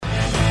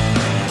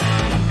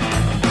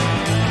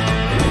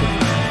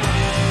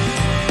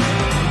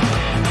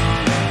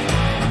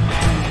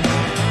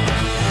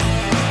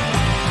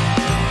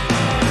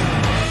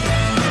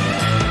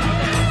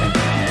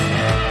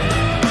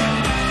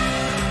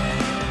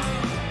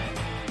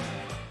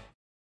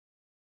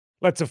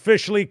Let's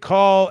officially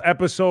call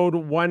episode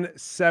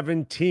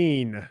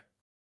 117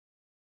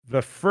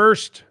 the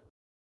first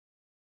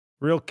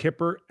Real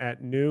Kipper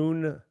at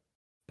Noon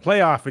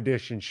playoff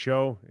edition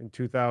show in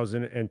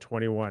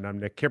 2021. I'm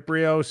Nick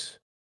Kypreos.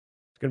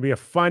 It's going to be a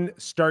fun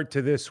start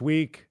to this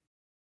week.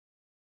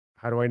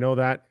 How do I know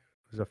that?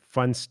 It was a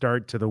fun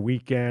start to the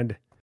weekend.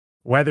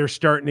 Weather's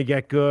starting to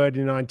get good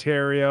in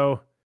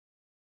Ontario.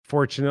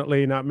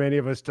 Fortunately, not many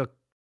of us still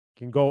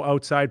can go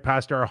outside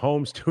past our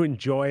homes to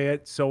enjoy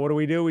it. So what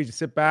do? We just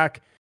sit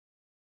back.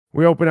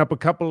 We open up a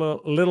couple of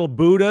little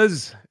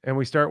Buddhas and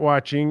we start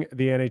watching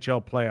the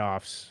NHL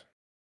playoffs.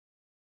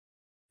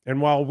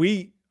 And while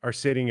we are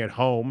sitting at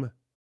home,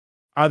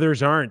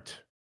 others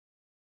aren't.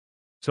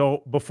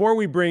 So before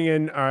we bring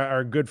in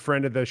our good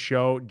friend of the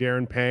show,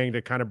 Darren Pang,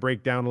 to kind of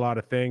break down a lot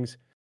of things,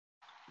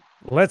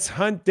 let's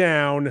hunt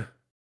down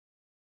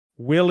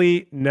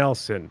Willie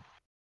Nelson,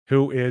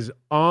 who is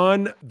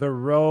on the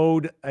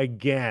road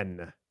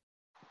again.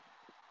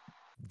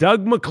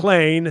 Doug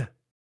MacLean,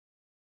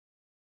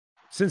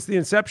 since the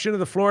inception of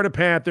the Florida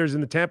Panthers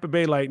and the Tampa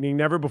Bay Lightning,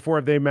 never before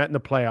have they met in the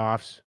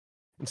playoffs.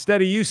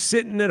 Instead of you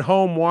sitting at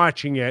home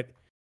watching it,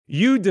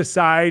 you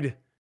decide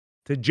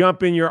to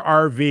jump in your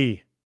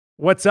RV.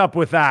 What's up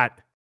with that?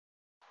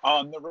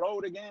 On the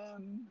road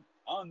again.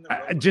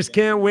 I just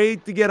can't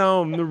wait to get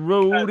on the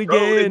road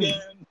again.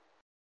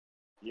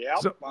 Yep,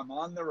 so, I'm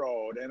on the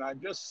road, and I'm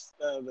just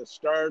the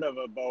start of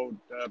about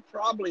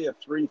probably a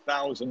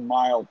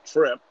 3,000-mile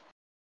trip.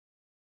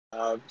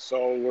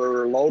 So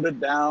we're loaded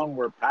down,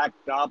 we're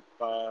packed up.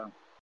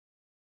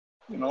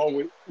 We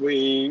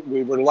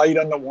were light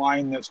on the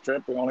wine this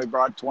trip. We only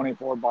brought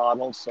 24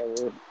 bottles,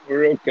 so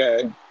we're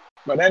okay.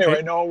 But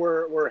anyway,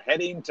 we're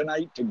heading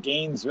tonight to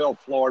Gainesville,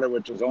 Florida,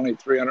 which is only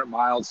 300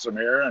 miles from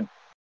here, and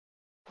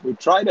we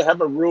try to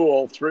have a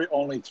rule,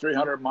 only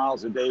 300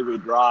 miles a day we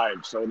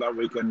drive, so that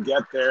we can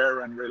get there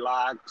and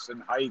relax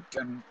and hike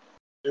and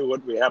do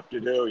what we have to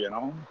do, you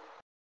know?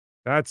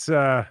 That's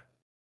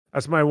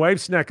my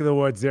wife's neck of the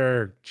woods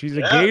there. She's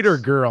a Gator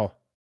girl.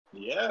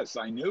 Yes,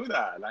 I knew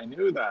that.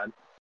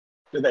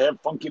 Do they have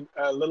funky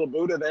little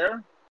Buddha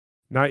there?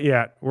 Not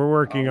yet. We're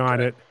working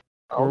on it.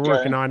 We're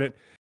working on it.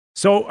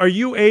 So are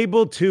you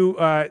able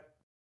to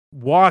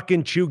walk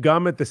and chew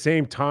gum at the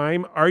same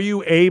time? Are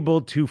you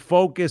able to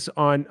focus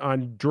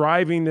on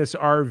driving this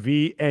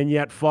RV and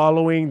yet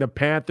following the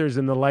Panthers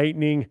and the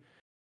Lightning?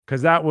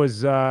 Because that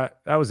was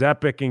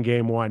epic in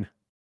game one.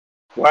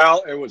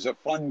 Well, it was a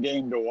fun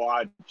game to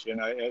watch,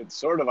 and I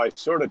sort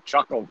of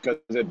chuckled because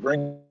it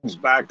brings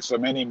back so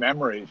many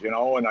memories, you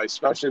know, and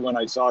especially when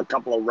I saw a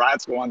couple of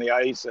rats go on the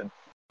ice and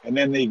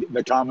then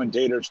the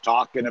commentators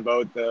talking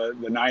about the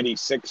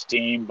 96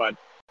 team. But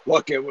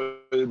look, there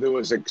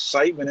was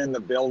excitement in the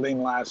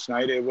building last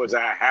night. It was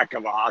a heck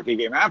of a hockey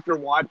game. After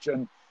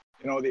watching,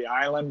 you know, the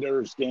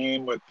Islanders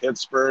game with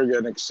Pittsburgh,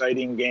 an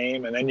exciting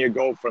game, and then you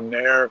go from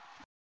there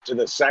to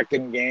the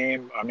second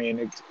game. I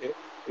mean,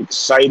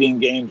 exciting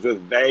games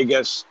with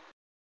Vegas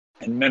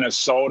and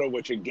Minnesota,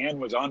 which again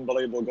was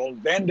unbelievable goal.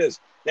 Then to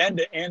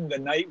end the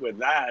night with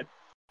that,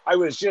 I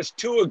was just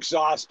too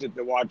exhausted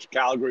to watch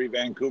Calgary,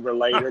 Vancouver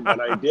later, but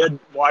I did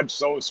watch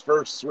those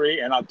first three,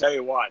 and I'll tell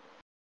you what,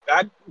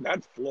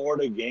 that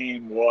Florida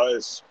game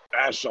was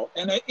special.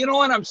 And you know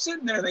what, I'm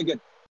sitting there thinking,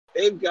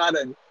 they've got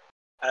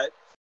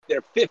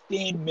they're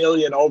 $15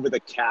 million over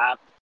the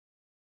cap,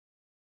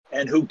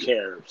 and who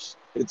cares?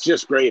 It's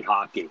just great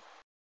hockey.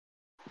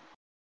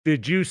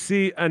 Did you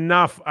see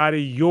enough out of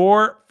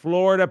your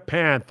Florida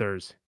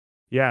Panthers?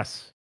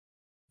 Yes,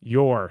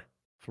 your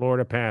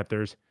Florida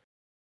Panthers,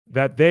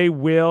 that they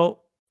will,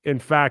 in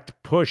fact,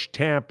 push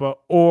Tampa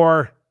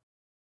or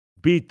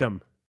beat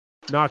them,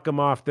 knock them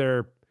off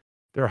their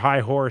high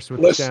horse with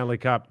the Stanley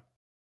Cup?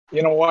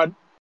 You know what?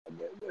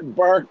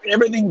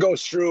 Everything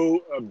goes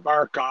through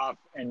Barkov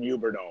and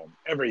Huberdeau.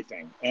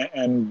 Everything.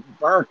 And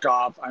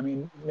Barkov, I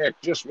mean, Nick,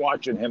 just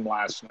watching him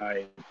last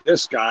night,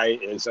 this guy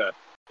is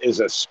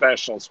a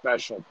special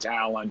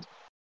talent.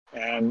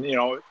 And, you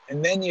know,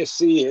 and then you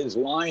see his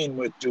line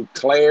with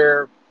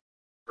Duclair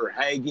or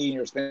Hagee, and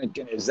you're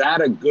thinking, is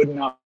that a good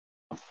enough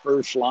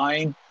first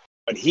line?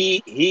 But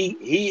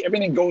he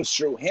everything goes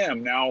through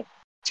him. Now,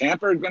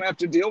 Tampa are going to have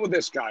to deal with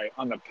this guy.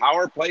 On the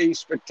power play, he's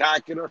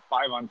spectacular.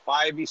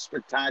 5-on-5, he's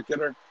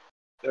spectacular.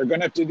 They're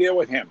going to have to deal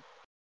with him.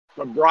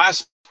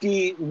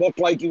 Bobrovsky looked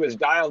like he was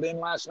dialed in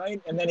last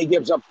night, and then he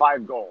gives up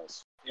 5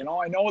 goals. You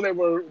know, I know they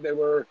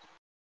were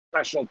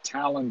special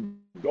talent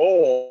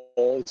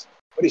goals,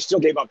 but he still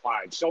gave up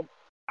 5. So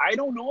I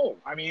don't know.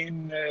 I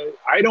mean,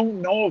 I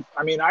don't know.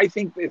 I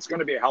think it's going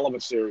to be a hell of a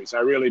series.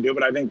 I really do,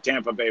 but I think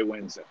Tampa Bay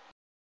wins it.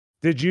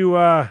 Did you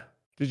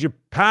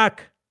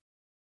pack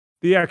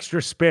the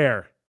extra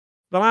spare?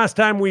 The last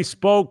time we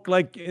spoke,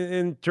 like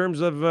in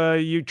terms of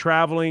you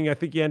traveling, I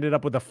think you ended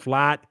up with a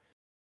flat,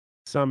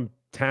 some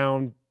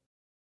town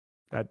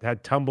that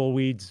had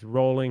tumbleweeds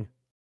rolling.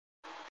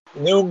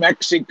 New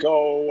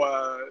Mexico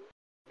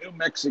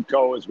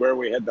is where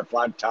we had the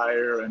flat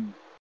tire,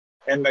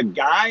 and the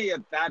guy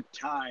at that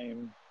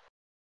time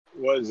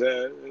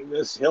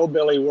this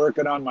hillbilly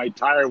working on my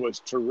tire was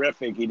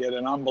terrific. He did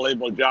an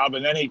unbelievable job.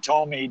 And then he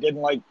told me he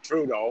didn't like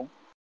Trudeau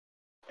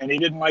and he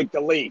didn't like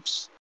the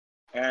Leafs.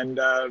 And,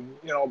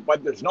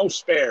 but there's no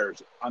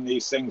spares on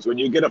these things. When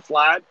you get a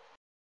flat,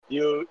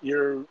 you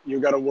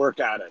got to work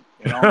at it,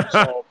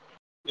 So,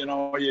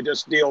 you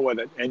just deal with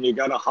it and you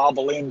got to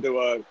hobble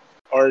into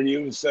or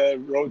use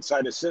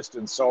roadside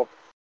assistance. So,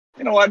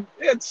 you know what?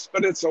 It's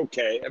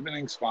okay.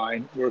 Everything's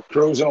fine. We're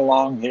cruising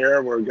along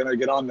here. We're going to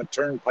get on the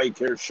turnpike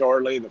here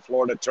shortly, the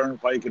Florida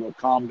Turnpike. It'll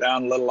calm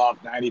down a little off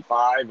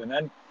 95. And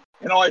then,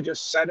 I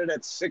just set it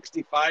at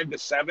 65 to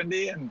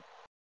 70 and,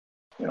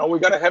 we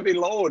got a heavy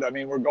load. I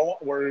mean, we're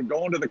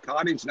going to the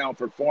cottage now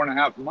for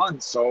 4.5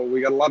 months. So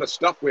we got a lot of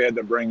stuff we had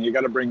to bring. You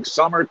got to bring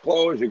summer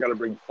clothes. You got to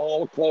bring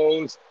fall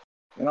clothes.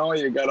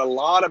 You got a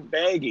lot of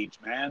baggage,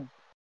 man.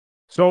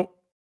 So,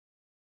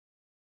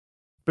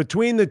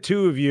 between the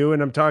two of you,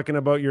 and I'm talking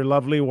about your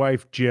lovely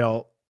wife,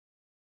 Jill,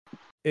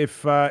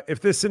 if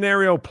this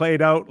scenario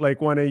played out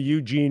like one of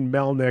Eugene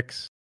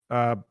Melnick's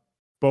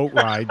boat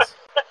rides,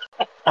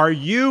 are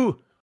you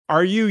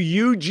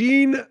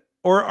Eugene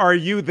or are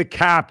you the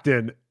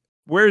captain?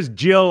 Where's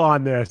Jill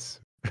on this?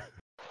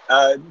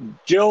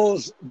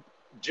 Jill's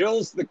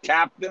the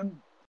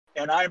captain,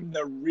 and I'm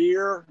the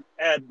rear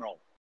admiral.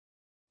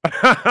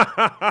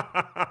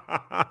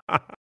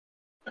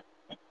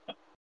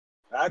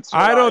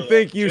 I don't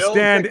think you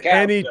stand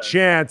any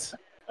chance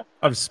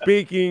of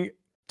speaking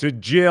to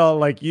Jill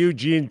like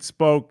Eugene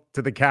spoke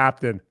to the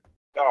captain.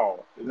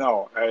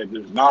 No,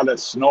 there's not a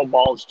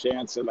snowball's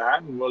chance of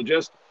that. And we'll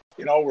just,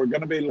 we're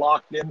going to be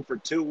locked in for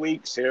 2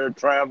 weeks here,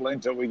 traveling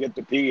until we get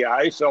to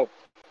PEI. So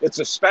it's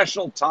a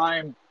special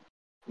time,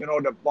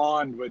 to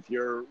bond with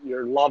your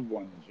loved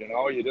ones.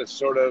 You just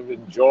sort of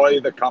enjoy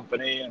the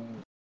company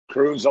and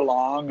cruise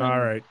along. And, all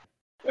right.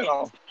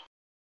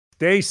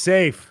 Stay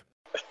safe.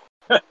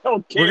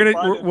 Okay,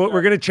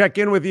 we're gonna check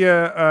in with you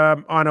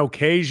on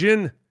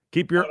occasion.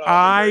 Keep your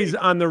eyes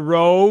on the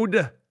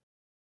road.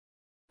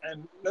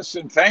 And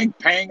listen, thank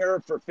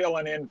Panger for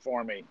filling in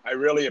for me. I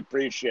really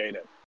appreciate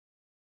it.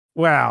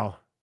 Well,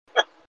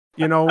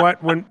 you know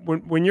what?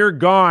 When you're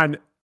gone,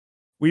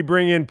 we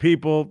bring in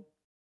people,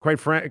 quite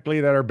frankly,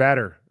 that are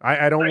better.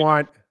 I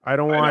know.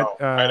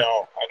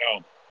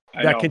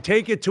 That can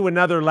take it to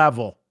another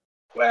level.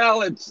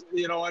 Well, it's,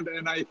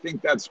 and I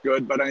think that's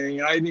good. But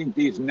I think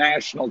these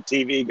national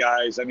TV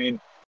guys, to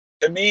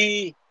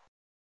me,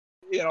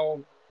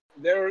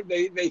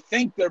 they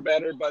think they're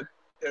better, but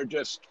they're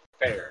just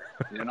fair,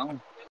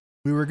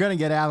 We were going to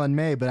get Alan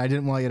May, but I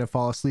didn't want you to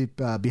fall asleep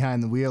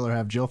behind the wheel or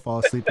have Jill fall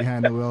asleep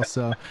behind the wheel.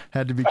 So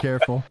had to be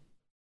careful.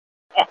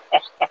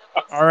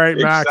 All right,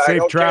 Max,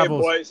 safe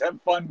travels. Boys, have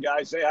fun,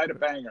 guys. Say hi to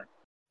Panger.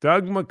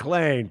 Doug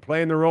MacLean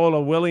playing the role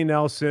of Willie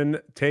Nelson,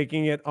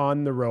 taking it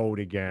on the road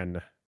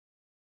again.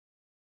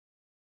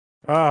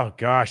 Oh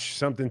gosh,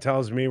 something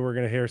tells me we're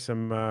going to hear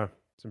some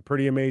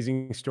pretty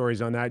amazing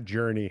stories on that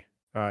journey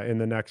in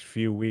the next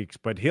few weeks.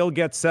 But he'll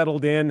get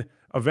settled in,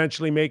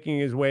 eventually making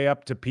his way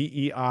up to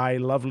PEI,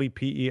 lovely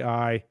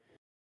PEI.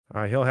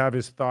 He'll have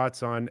his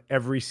thoughts on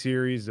every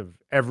series of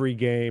every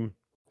game,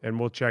 and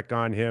we'll check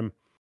on him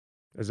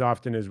as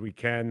often as we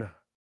can.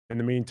 In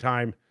the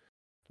meantime,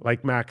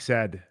 like Max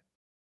said,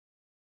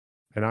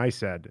 and I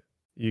said,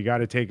 you got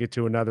to take it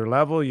to another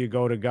level. You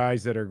go to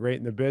guys that are great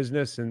in the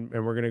business, and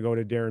we're going to go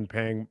to Darren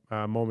Pang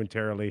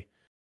momentarily.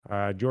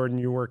 Jordan,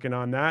 you working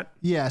on that?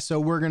 Yeah, so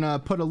we're going to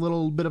put a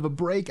little bit of a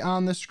break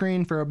on the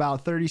screen for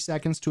about 30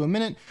 seconds to a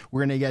minute.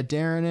 We're going to get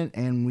Darren in,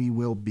 and we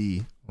will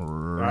be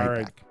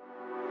right back.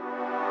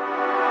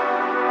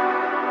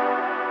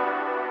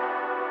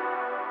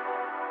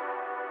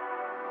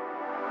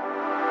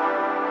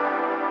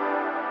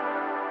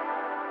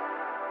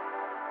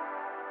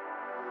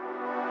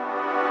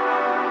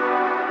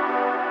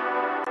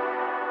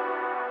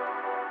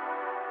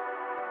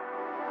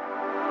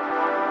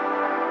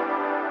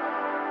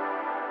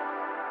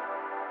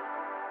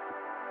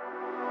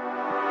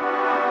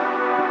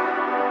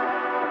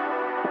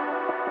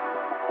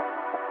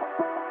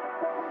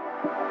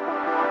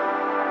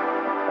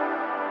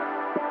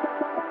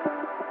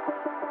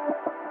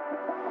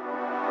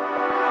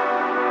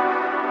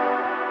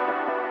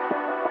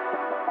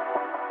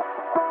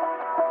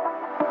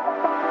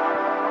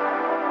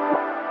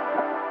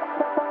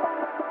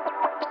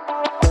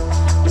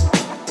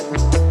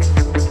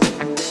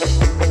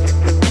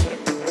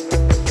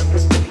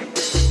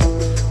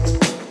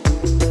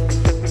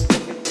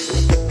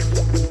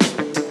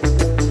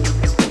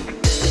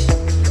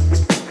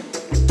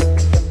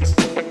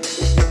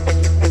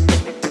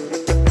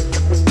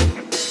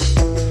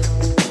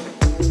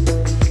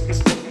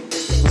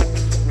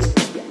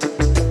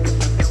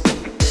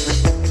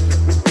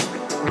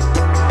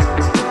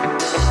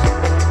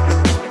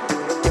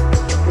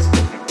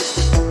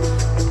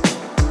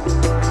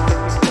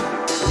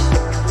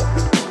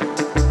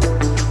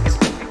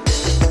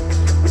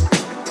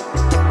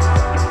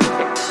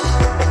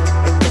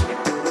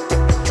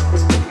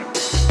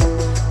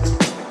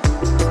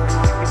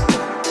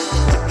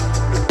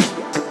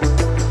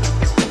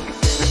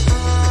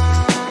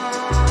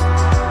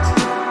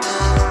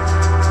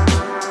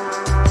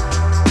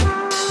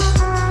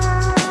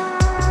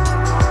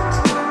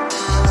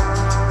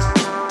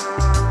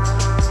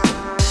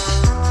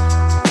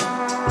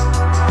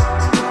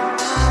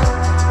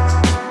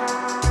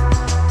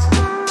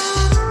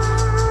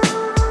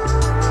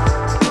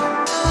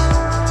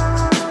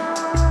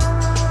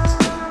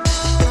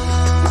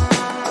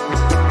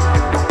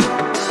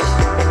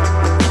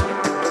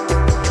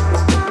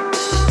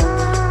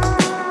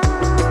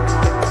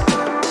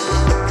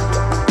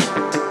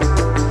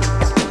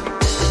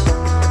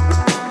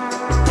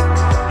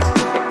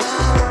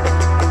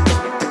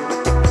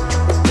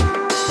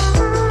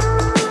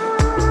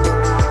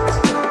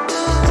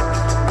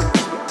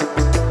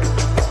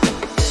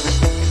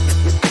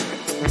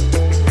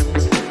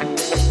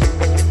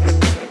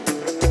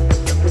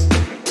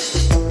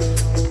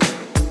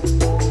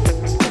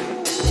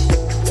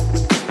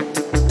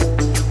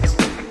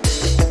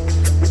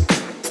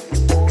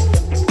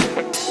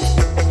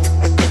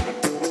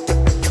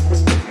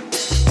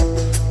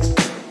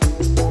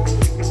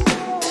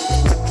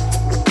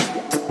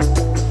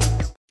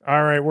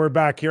 we're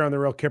back here on the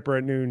Real Kipper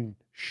at Noon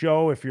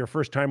show. If you're a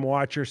first-time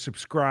watcher,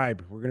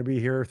 subscribe. We're going to be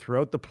here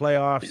throughout the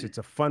playoffs. It's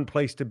a fun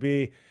place to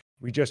be.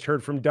 We just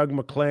heard from Doug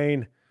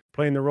MacLean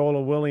playing the role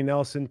of Willie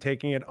Nelson,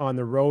 taking it on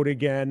the road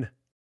again.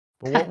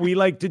 But what we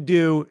like to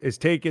do is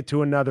take it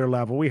to another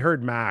level. We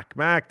heard Mac.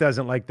 Mac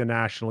doesn't like the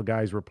national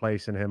guys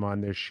replacing him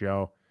on this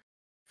show.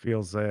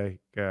 Feels like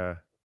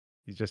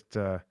he's just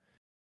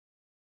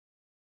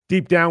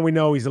deep down, we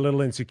know he's a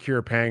little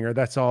insecure, Panger.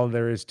 That's all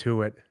there is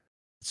to it.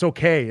 It's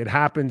okay. It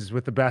happens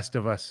with the best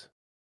of us.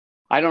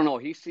 I don't know.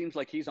 He seems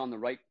like he's on the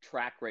right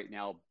track right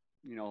now.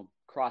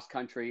 Cross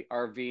country,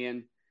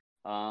 RVing.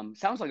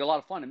 Sounds like a lot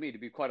of fun to me, to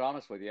be quite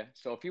honest with you.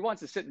 So if he wants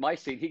to sit in my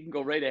seat, he can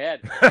go right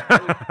ahead.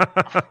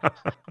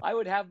 I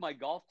would have my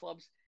golf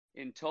clubs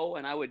in tow,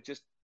 and I would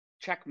just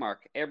check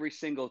mark every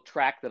single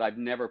track that I've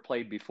never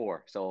played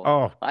before.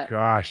 So,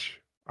 gosh,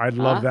 I'd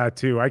love that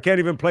too. I can't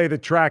even play the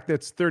track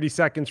that's 30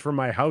 seconds from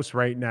my house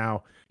right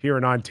now here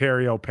in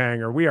Ontario,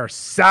 Panger. We are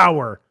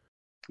sour.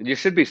 You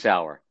should be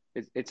sour.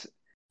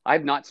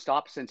 I've not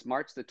stopped since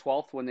March the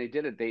 12th when they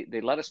did it.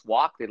 They let us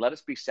walk. They let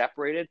us be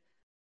separated.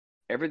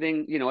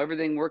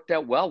 Everything worked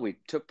out well. We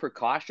took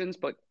precautions,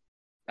 but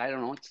I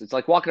don't know. It's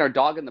like walking our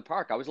dog in the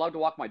park. I was allowed to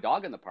walk my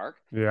dog in the park.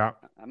 Yeah.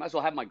 I might as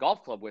well have my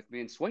golf club with me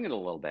and swing it a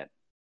little bit.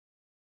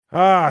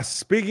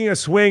 Speaking of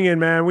swinging,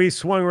 man, we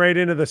swung right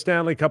into the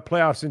Stanley Cup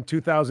playoffs in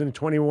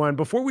 2021.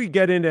 Before we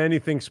get into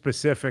anything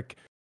specific,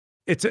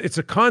 it's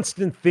a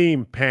constant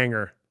theme,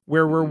 Panger,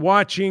 where we're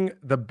watching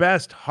the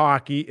best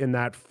hockey in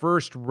that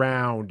first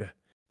round,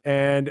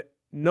 and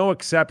no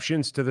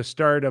exceptions to the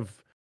start of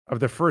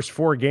the first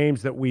 4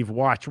 games that we've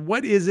watched.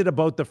 What is it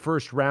about the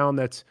first round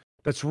that's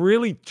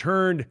really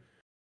turned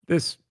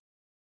this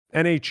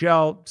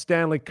NHL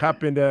Stanley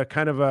Cup into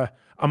kind of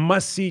a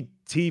must-see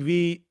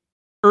TV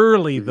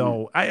early,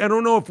 though? I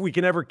don't know if we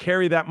can ever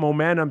carry that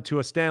momentum to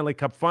a Stanley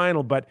Cup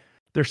final, but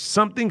there's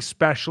something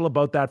special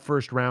about that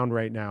first round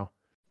right now.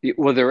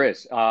 Well, there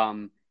is.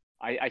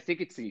 I think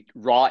it's the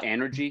raw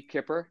energy,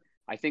 Kipper.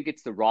 I think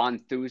it's the raw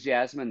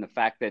enthusiasm and the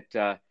fact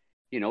that,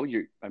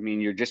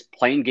 you're just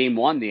playing game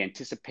one, the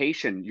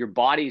anticipation, your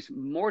body's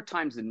more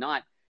times than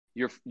not,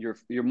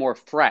 you're more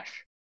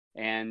fresh,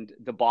 and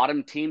the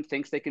bottom team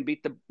thinks they can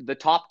beat the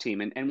top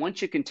team. And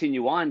once you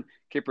continue on,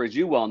 Kipper, as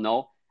you well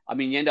know,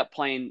 you end up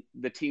playing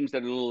the teams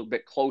that are a little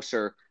bit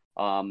closer,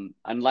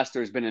 unless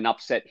there's been an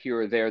upset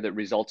here or there that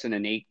results in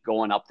an 8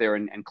 going up there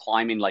and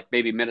climbing, like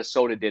maybe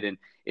Minnesota did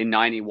in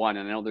 91.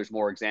 And I know there's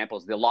more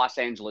examples. The Los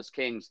Angeles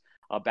Kings,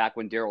 back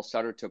when Daryl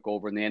Sutter took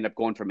over, and they end up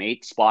going from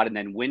 8th spot and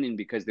then winning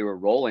because they were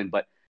rolling.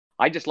 But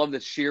I just love the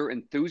sheer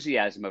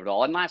enthusiasm of it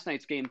all. And last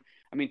night's game,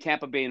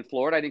 Tampa Bay and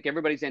Florida, I think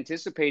everybody's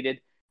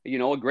anticipated,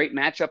 a great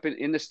matchup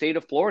in the state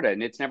of Florida,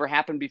 and it's never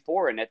happened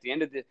before. And at the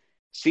end of the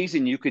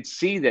season, you could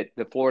see that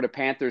the Florida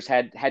Panthers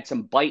had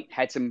some bite,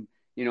 had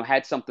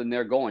something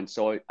there going.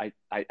 So I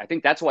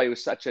think that's why it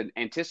was such an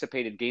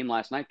anticipated game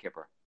last night,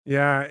 Kipper.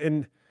 Yeah,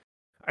 and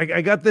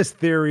I got this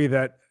theory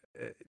that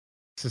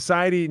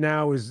society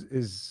now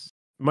is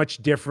much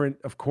different,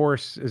 of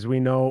course, as we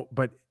know,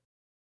 but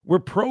we're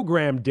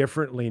programmed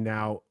differently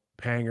now,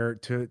 Panger,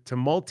 to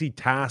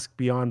multitask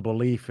beyond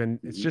belief. And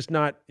it's just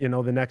not, the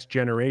next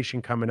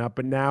generation coming up,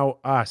 but now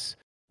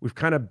we've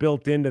kind of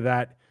built into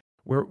that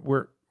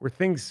where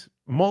things,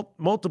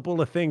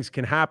 multiple of things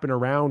can happen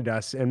around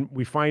us, and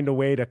we find a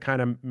way to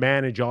kind of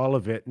manage all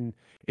of it. And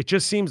it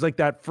just seems like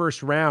that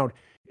first round,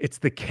 it's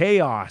the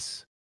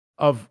chaos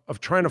of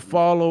trying to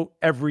follow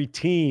every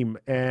team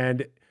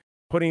and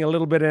putting a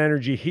little bit of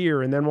energy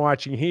here and then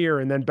watching here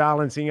and then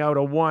balancing out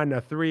a 1,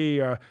 a 3,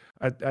 a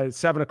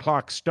 7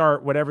 o'clock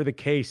start, whatever the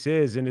case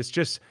is. And it's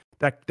just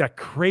that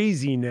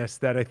craziness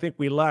that I think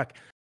we lack.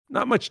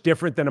 Not much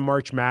different than a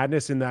March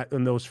Madness in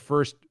those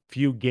first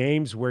few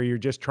games where you're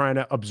just trying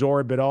to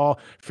absorb it all,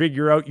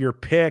 figure out your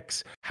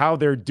picks, how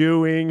they're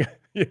doing,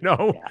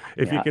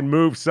 if you can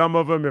move some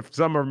of them, if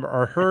some of them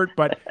are hurt.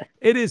 But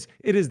it is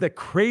the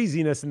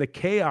craziness and the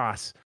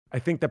chaos, I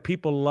think, that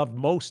people love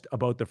most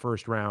about the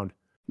first round.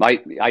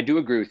 I do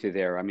agree with you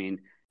there.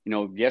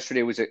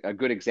 Yesterday was a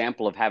good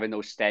example of having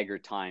those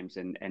staggered times.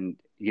 And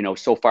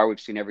so far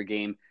we've seen every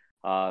game.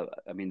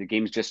 The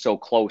game's just so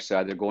close.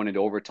 They're going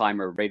into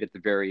overtime or right at the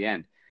very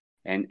end.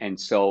 And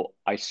so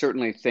I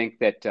certainly think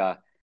that,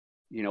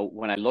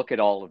 when I look at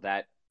all of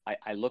that,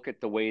 I look at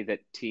the way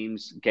that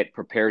teams get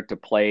prepared to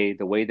play,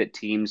 the way that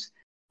teams,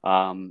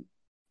 I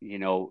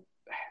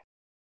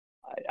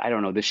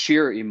don't know, the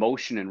sheer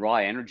emotion and raw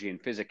energy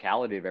and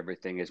physicality of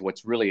everything is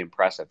what's really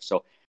impressive.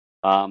 So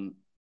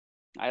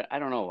I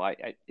don't know.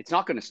 It's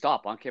not going to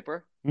stop, huh,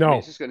 Kipper? No,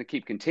 it's just going to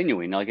keep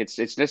continuing. Like it's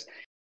just,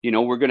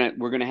 we're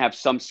gonna have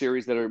some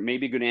series that are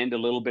maybe going to end a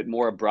little bit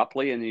more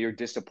abruptly, and you're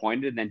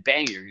disappointed, and then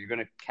bang, you're going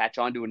to catch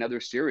on to another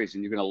series,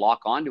 and you're going to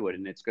lock onto it,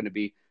 and it's going to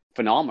be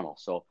phenomenal.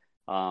 So,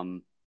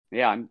 I'm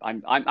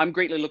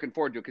greatly looking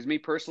forward to it, because me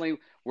personally,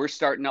 we're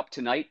starting up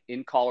tonight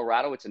in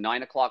Colorado. It's a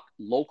 9 o'clock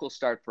local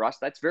start for us.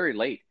 That's very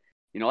late.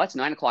 That's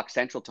 9 o'clock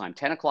Central Time,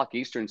 10 o'clock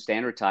Eastern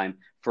Standard Time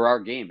for our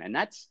game, and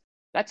that's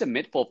that's a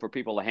mittful for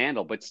people to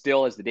handle. But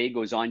still, as the day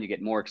goes on, you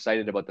get more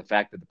excited about the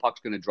fact that the puck's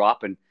going to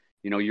drop and,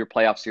 your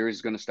playoff series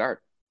is going to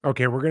start.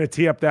 Okay, we're going to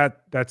tee up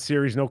that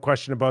series, no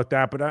question about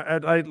that. But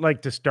I'd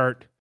like to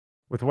start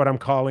with what I'm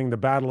calling the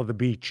Battle of the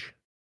Beach.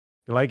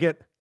 You like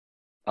it?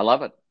 I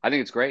love it. I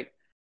think it's great.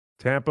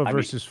 Tampa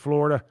versus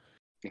Florida.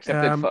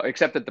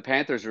 Except that the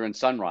Panthers are in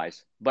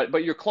Sunrise.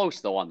 But you're close,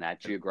 though, on that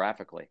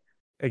geographically.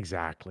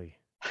 Exactly.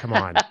 Come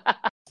on.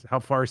 How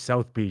far is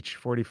South Beach?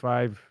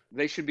 45?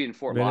 They should be in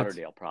Fort minutes?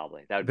 Lauderdale,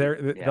 probably.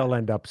 They'll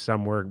end up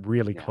somewhere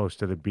really close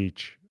to the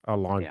beach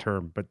long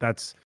term. But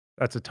that's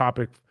a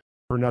topic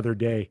for another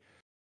day.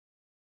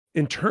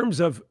 In terms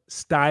of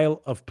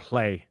style of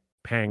play,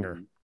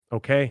 Panger,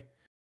 okay?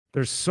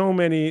 There's so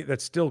many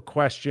that still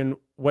question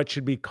what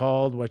should be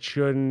called, what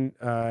shouldn't.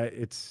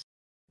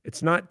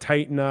 It's not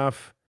tight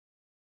enough.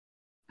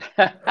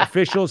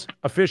 Officials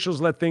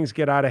let things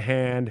get out of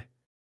hand.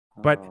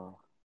 But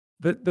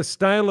the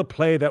style of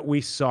play that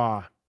we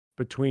saw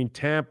between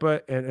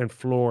Tampa and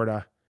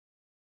Florida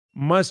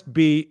must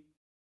be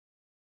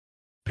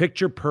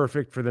picture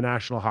perfect for the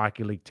National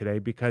Hockey League today,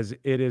 because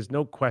it is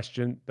no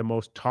question the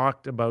most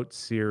talked about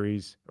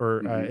series,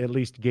 or at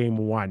least game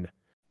one.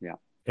 Yeah.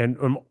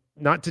 And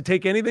not to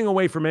take anything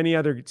away from any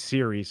other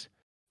series,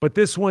 but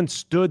this one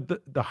stood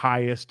the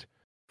highest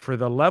for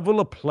the level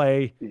of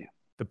play,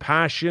 the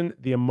passion,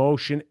 the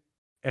emotion,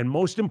 and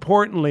most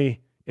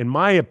importantly, in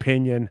my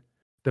opinion,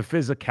 the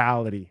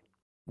physicality.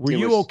 Were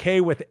you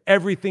okay with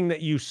everything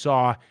that you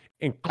saw,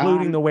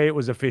 including the way it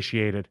was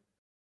officiated?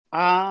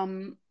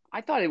 I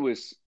thought it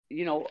was,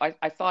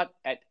 I thought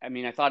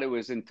it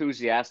was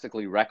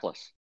enthusiastically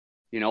reckless.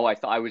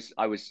 I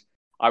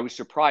was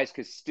surprised,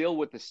 because still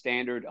with the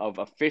standard of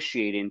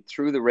officiating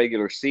through the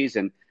regular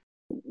season,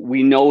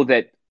 we know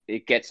that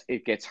it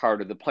gets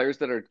harder. The players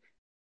that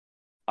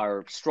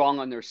are strong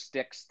on their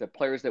sticks, the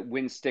players that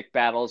win stick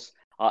battles,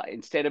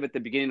 instead of at the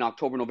beginning,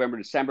 October, November,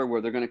 December,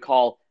 where they're going to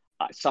call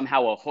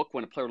somehow a hook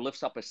when a player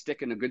lifts up a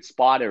stick in a good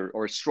spot,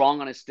 or is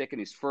strong on a stick and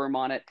he's firm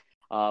on it,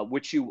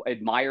 which you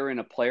admire in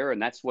a player,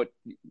 and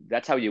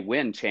that's how you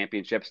win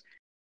championships.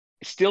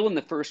 Still in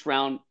the first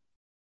round,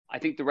 I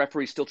think the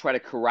referees still try to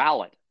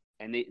corral it,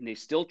 and they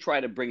still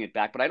try to bring it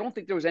back. But I don't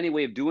think there was any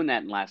way of doing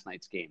that in last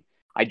night's game.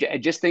 I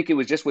just think it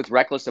was just with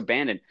reckless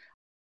abandon.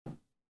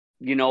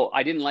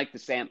 I didn't like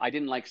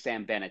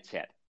Sam Bennett's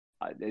hit.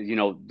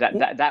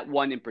 That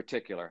one in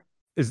particular.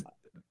 Is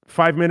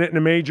 5 minute in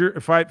a major,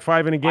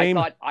 five in a game?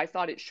 I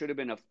thought it should have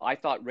been I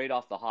thought right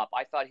off the hop,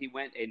 I thought he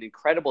went an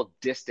incredible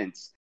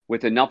distance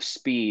with enough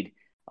speed,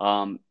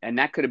 and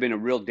that could have been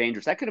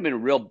that could have been a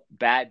real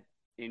bad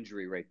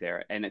injury right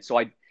there. And so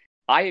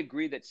I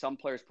agree that some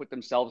players put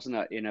themselves in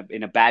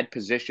a bad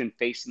position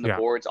facing the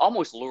boards,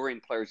 almost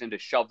luring players in to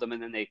shove them,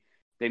 and then they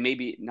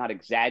maybe not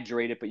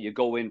exaggerate it, but you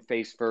go in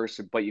face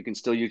first, but you can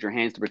still use your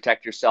hands to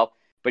protect yourself.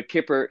 But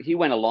Kipper, he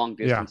went a long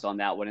distance on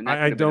that one, and that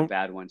could have been a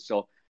bad one.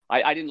 So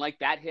I didn't like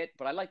that hit,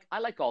 but I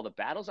like all the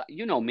battles.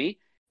 You know me.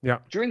 Yeah.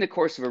 During the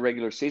course of a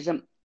regular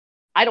season,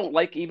 I don't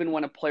like even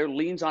when a player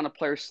leans on a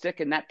player's stick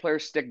and that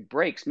player's stick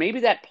breaks.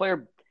 Maybe that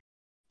player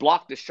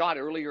blocked a shot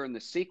earlier in the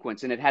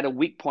sequence and it had a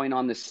weak point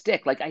on the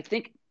stick. Like, I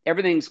think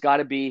everything's got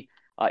to be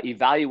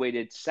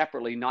evaluated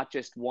separately, not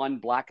just one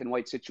black and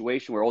white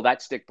situation where,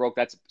 that stick broke,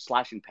 that's a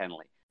slashing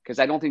penalty. Because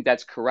I don't think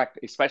that's correct,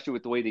 especially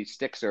with the way these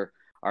sticks are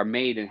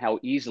made and how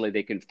easily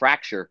they can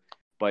fracture.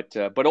 But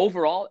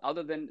overall,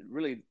 other than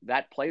really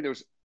that play,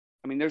 there's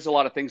a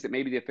lot of things that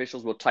maybe the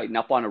officials will tighten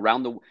up on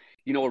around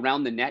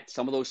the net.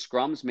 Some of those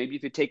scrums, maybe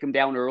if you take them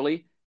down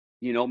early,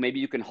 maybe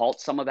you can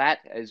halt some of that,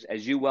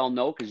 as you well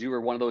know, because you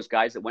were one of those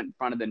guys that went in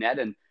front of the net,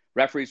 and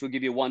referees will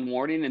give you one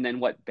warning, and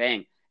then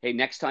bang, hey,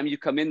 next time you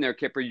come in there,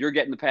 Kipper, you're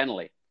getting the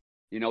penalty.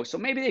 So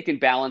maybe they can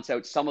balance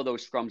out some of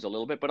those scrums a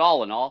little bit. But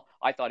all in all,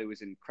 I thought it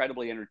was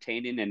incredibly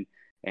entertaining,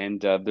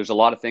 and there's a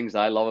lot of things that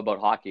I love about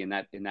hockey, and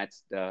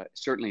that's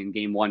certainly in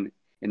game one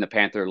in the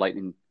Panther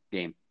Lightning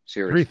game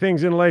series. 3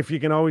 things in life you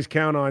can always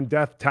count on: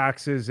 death,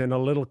 taxes, and a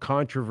little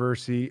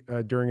controversy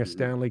during a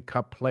Stanley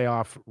Cup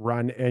playoff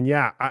run. And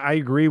yeah, I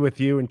agree with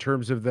you in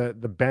terms of the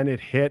Bennett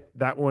hit.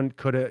 That one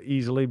could have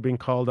easily been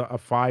called a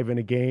 5 in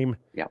a game.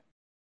 Yeah.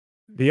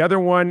 The other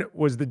one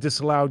was the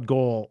disallowed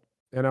goal.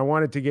 And I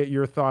wanted to get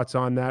your thoughts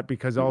on that,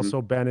 because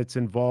also Bennett's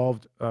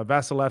involved.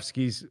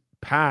 Vasilevsky's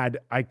pad,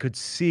 I could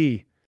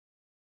see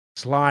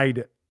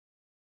slide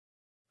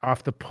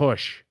off the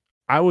push.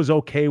 I was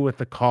okay with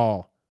the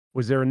call.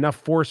 Was there enough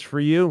force for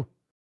you?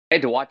 I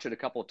had to watch it a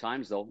couple of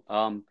times, though.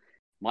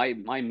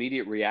 My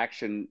immediate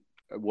reaction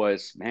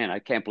was, man, I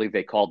can't believe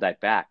they called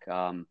that back.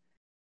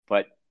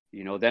 But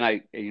then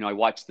I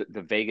watched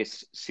the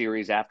Vegas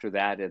series after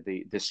that.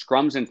 The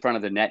scrums in front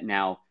of the net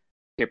now,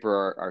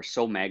 Kipper, are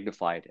so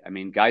magnified. I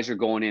mean, guys are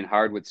going in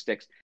hard with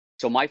sticks.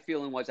 So my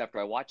feeling was, after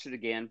I watched it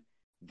again,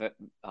 that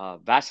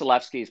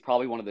Vasilevsky is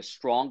probably one of the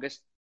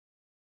strongest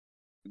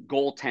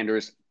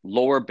goaltenders,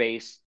 lower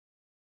base,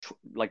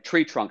 like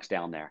tree trunks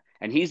down there.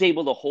 And he's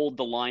able to hold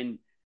the line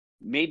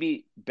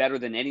maybe better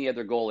than any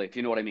other goalie, if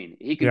you know what I mean.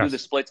 He can do the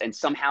splits, and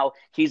somehow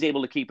he's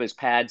able to keep his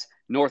pads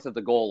north of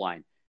the goal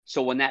line.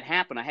 So when that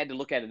happened, I had to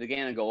look at it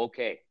again and go,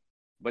 okay.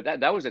 But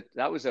that was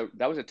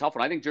a tough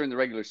one. I think during the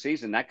regular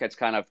season that gets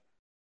kind of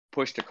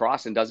pushed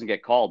across and doesn't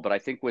get called. But I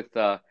think with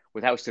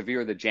how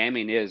severe the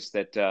jamming is,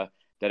 that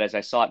as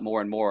I saw it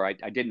more and more, I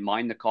didn't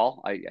mind the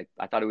call. I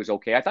thought it was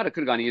okay. I thought it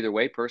could have gone either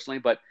way personally,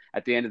 but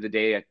at the end of the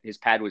day, his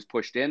pad was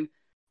pushed in,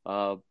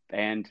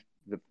 and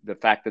the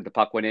fact that the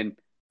puck went in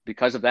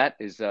because of that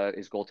is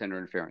goaltender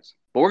interference.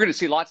 But we're going to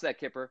see lots of that,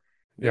 Kipper.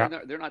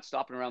 They're not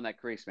stopping around that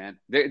crease, man.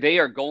 They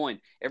are going.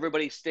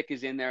 Everybody's stick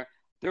is in there.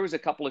 There was a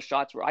couple of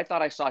shots where I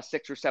thought I saw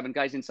 6 or 7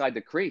 guys inside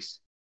the crease.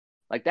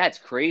 Like, that's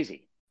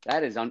crazy.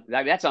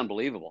 That's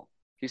unbelievable.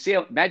 You see,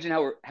 imagine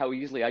how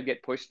easily I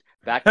get pushed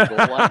back to goal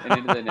line and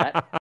into the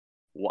net.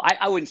 Well,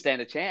 I wouldn't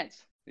stand a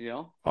chance, you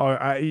know?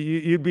 Oh,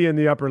 you'd be in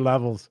the upper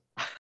levels.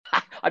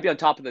 I'd be on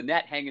top of the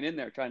net, hanging in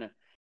there, trying to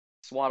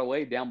swat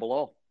away down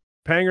below.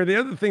 Panger, the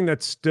other thing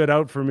that stood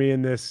out for me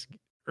in this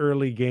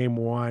early game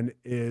one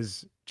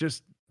is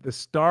just the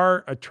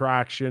star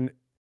attraction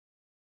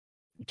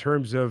in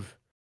terms of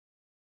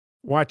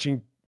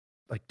watching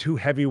like 2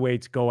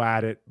 heavyweights go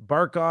at it,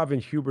 Barkov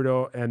and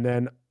Huberdeau, and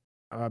then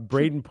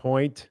Braden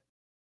Point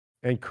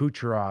and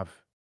Kucherov.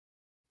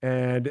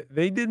 And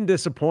they didn't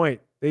disappoint.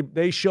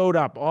 They showed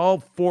up. All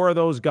 4 of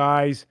those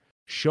guys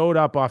showed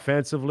up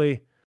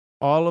offensively.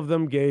 All of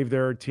them gave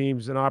their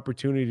teams an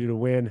opportunity to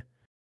win.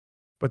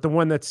 But the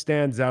one that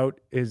stands out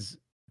is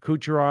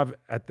Kucherov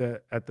at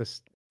the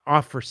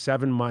off for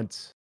 7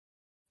 months,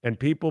 and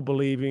people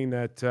believing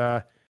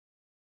that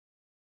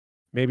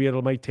maybe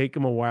might take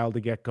him a while to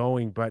get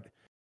going. But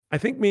I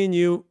think me and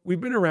you,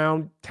 we've been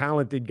around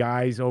talented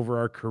guys over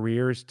our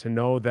careers to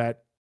know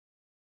that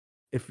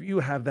if you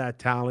have that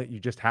talent, you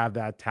just have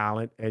that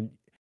talent. And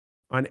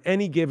on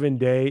any given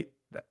day,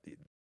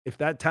 if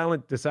that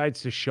talent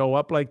decides to show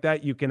up like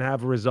that, you can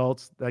have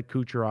results that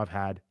Kucherov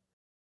had.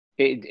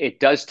 It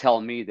does tell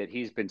me that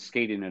he's been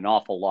skating an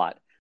awful lot.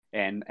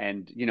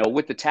 And you know,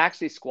 with the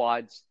taxi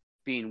squads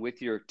being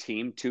with your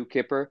team too,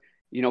 Kipper,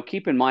 you know,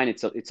 keep in mind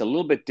it's a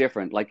little bit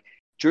different. Like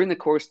during the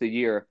course of the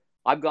year,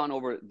 I've gone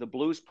over the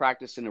Blues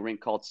practice in a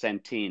rink called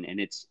Centene,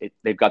 and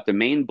they've got the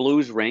main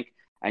Blues rink,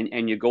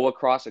 and you go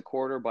across a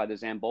corridor by the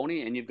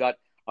Zamboni, and you've got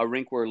a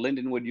rink where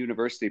Lindenwood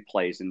University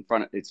plays in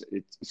front of it.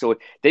 So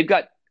they've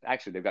got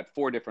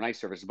 4 different ice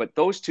surfaces, but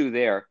those 2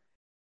 there,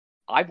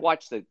 I've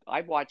watched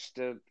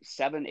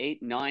 7,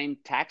 8, 9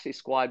 taxi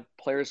squad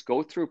players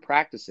go through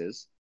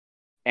practices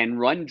and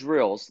run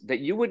drills that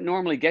you wouldn't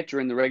normally get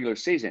during the regular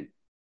season.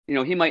 You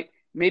know,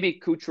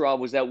 maybe Kucherov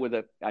was out with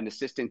an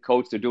assistant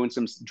coach. They're doing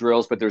some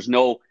drills, but there's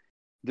no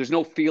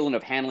feeling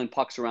of handling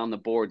pucks around the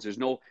boards. There's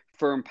no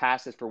firm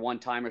passes for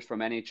one-timers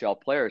from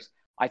NHL players.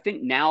 I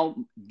think now,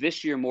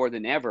 this year more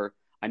than ever,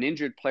 an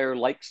injured player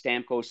like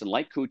Stamkos and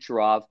like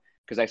Kucherov,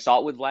 because I saw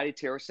it with Vladdy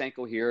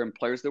Tarasenko here, and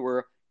players that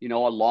were, you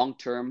know, a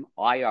long-term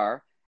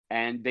IR,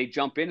 and they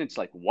jump in, and it's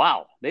like,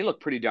 wow, they look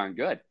pretty darn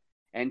good.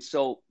 And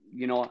so,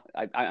 you know,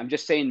 I'm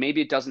just saying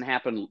maybe it doesn't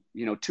happen,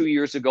 you know, 2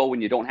 years ago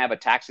when you don't have a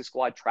taxi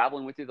squad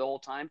traveling with you the whole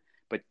time.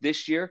 But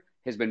this year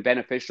has been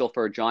beneficial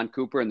for John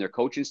Cooper and their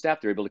coaching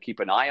staff. They're able to keep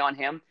an eye on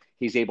him.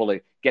 He's able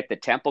to get the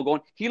tempo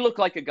going. He looked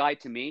like a guy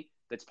to me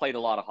that's played a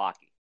lot of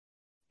hockey.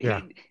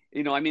 Yeah.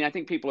 You know, I mean, I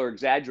think people are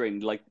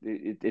exaggerating. Like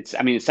it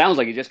sounds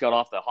like he just got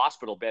off the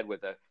hospital bed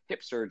with a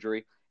hip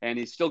surgery, and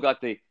he's still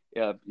got the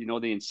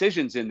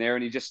incisions in there,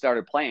 and he just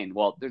started playing.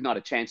 Well, there's not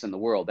a chance in the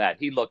world that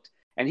he looked.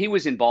 And he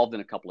was involved in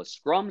a couple of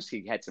scrums.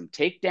 He had some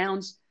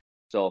takedowns.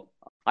 So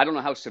I don't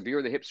know how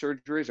severe the hip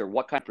surgery is or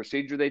what kind of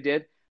procedure they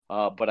did.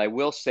 But I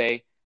will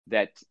say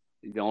that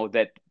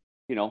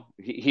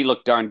he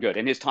looked darn good.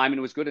 And his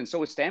timing was good. And so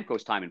was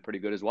Stamkos' timing pretty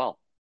good as well.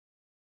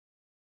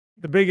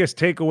 The biggest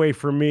takeaway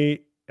for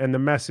me and the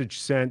message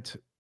sent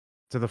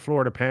to the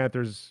Florida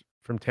Panthers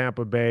from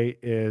Tampa Bay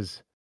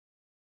is,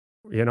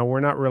 you know,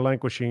 we're not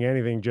relinquishing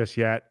anything just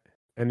yet.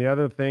 And the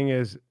other thing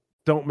is,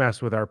 don't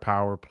mess with our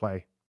power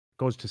play.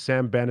 Goes to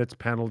Sam Bennett's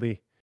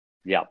penalty.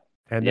 Yeah.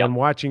 And then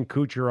watching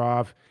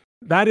Kucherov,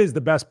 that is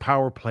the best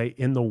power play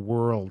in the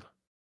world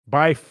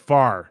by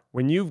far.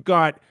 When you've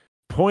got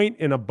Point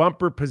in a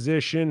bumper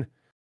position,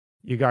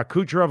 you got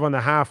Kucherov on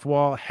the half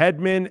wall,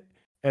 Hedman,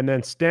 and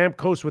then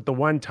Stamkos with the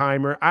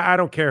one-timer. I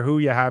don't care who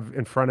you have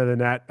in front of the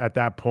net at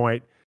that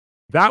point.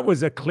 That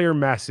was a clear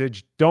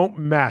message. Don't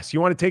mess. You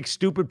want to take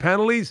stupid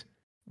penalties?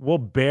 We'll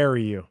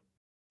bury you.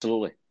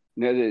 Absolutely.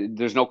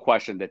 There's no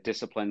question that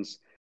disciplines,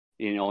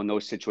 you know, in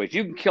those situations,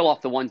 you can kill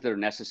off the ones that are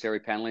necessary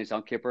penalties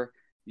on Kipper.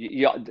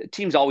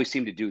 Teams always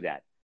seem to do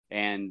that,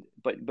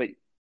 but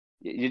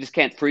you just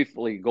can't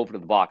freely go for the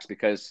box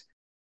because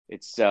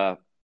it's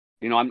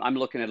you know, I'm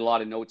looking at a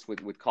lot of notes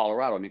with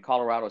Colorado. I mean,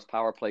 Colorado's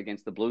power play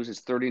against the Blues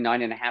is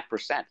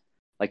 39.5%.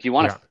 Like you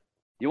want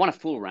to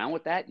fool around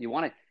with that? Do you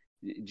want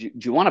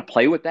to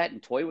play with that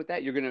and toy with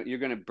that? You're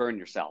gonna burn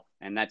yourself,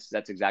 and that's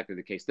exactly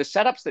the case. The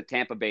setups that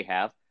Tampa Bay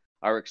have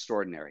are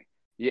extraordinary.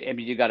 I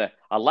mean, you got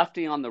a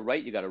lefty on the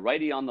right, you got a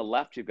righty on the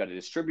left, you've got a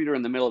distributor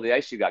in the middle of the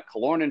ice, you got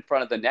Killorn in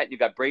front of the net, you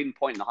got Braden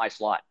Point in the high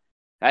slot.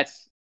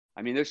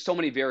 There's so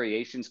many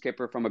variations,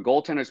 Kipper. From a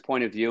goaltender's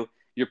point of view,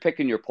 you're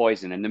picking your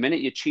poison. And the minute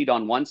you cheat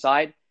on one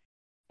side,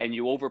 and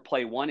you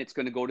overplay one, it's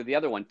going to go to the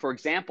other one. For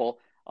example,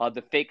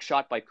 the fake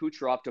shot by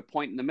Kucherov to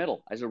point in the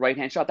middle as a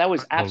right-hand shot. That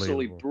was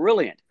absolutely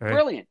brilliant. Right.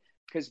 Brilliant.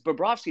 Because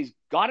Bobrovsky's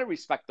got to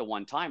respect the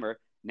one-timer.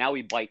 Now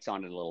he bites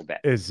on it a little bit.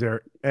 Is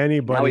there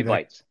anybody now he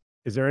bites.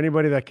 Is there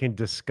anybody that can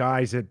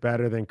disguise it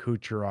better than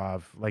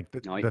Kucherov? Like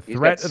the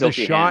threat of the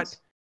shot. Hands.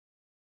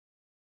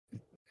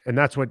 And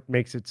that's what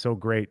makes it so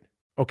great.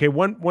 Okay,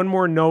 one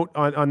more note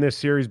on this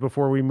series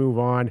before we move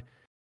on.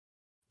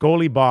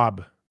 Goalie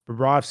Bob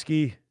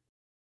Bobrovsky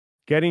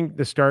getting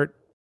the start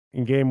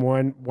in game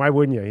one. Why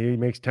wouldn't you? He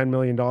makes $10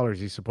 million.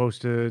 He's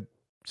supposed to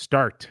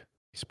start.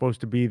 He's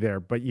supposed to be there.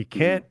 But you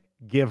can't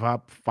give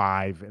up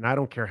 5. And I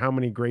don't care how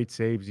many great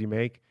saves you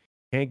make.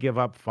 Can't give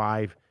up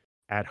 5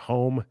 at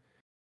home.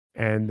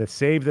 And the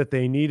save that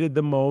they needed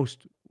the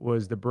most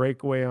was the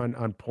breakaway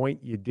on point.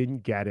 You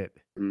didn't get it.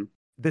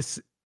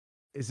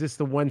 Is this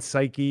the one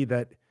psyche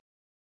that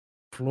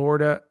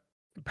Florida,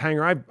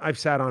 Panger, I've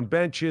sat on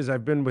benches.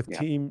 I've been with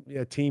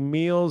team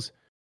meals.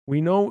 We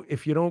know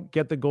if you don't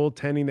get the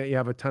goaltending that you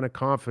have a ton of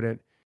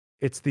confidence.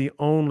 It's the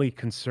only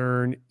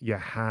concern you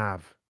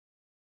have.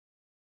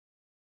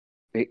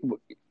 I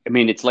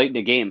mean, it's late in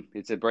the game.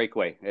 It's a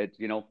breakaway.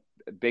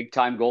 Big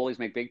time goalies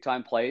make big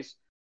time plays.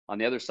 On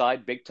the other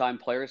side, big time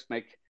players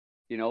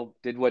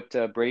did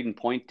what Braden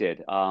Point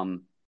did.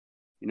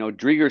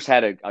 Drieger's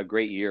had a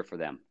great year for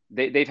them.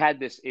 They've had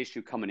this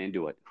issue coming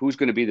into it. Who's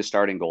going to be the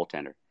starting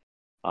goaltender?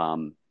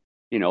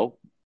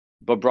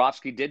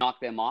 Bobrovsky did knock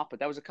them off, but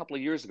that was a couple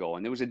of years ago,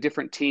 and there was a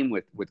different team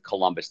with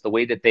Columbus. The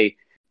way that they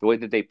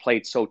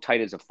played so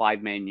tight as a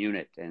 5-man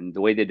unit, and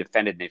the way they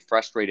defended, and they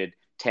frustrated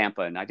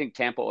Tampa. And I think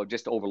Tampa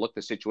just overlooked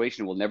the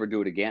situation. Will never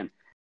do it again.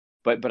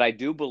 But I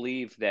do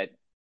believe that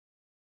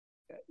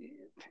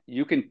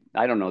you can.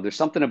 I don't know. There's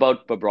something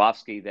about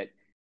Bobrovsky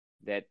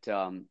that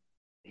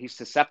he's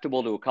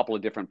susceptible to a couple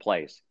of different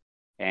plays.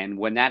 And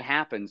when that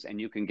happens and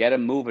you can get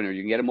him moving or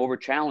you can get him over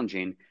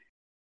challenging,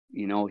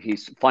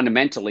 he's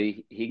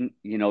fundamentally,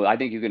 I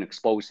think you can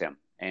expose him.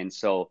 And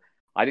so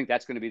I think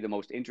that's going to be the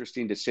most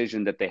interesting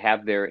decision that they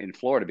have there in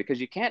Florida,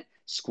 because you can't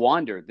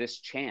squander this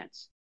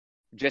chance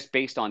just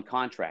based on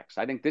contracts.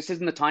 I think this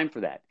isn't the time for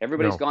that.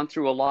 Everybody's gone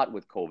through a lot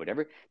with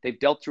COVID. They've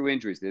dealt through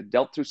injuries. They've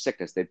dealt through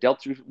sickness. They've dealt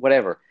through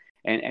whatever.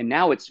 And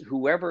now it's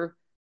whoever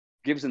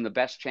gives them the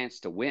best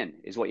chance to win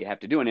is what you have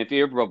to do. And if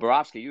you're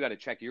Bobrovsky, you got to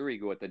check your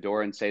ego at the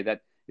door and say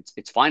that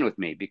it's fine with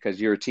me,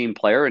 because you're a team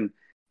player,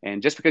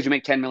 and just because you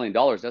make $10 million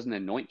doesn't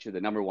anoint you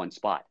the number one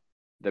spot.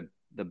 The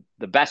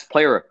best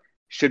player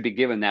should be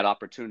given that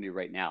opportunity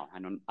right now.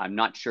 And I'm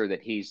not sure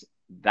that he's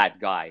that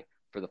guy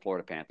for the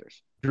Florida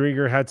Panthers.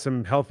 Drieger had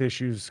some health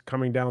issues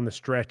coming down the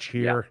stretch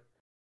here,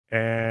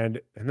 and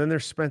then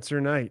there's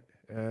Spencer Knight,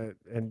 and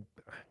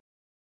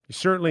you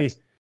certainly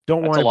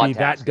don't want to be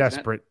that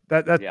desperate.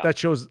 That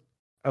shows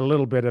a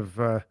little bit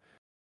of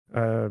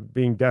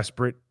being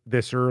desperate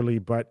this early,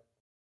 but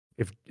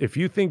if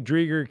you think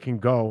Drieger can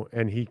go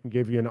and he can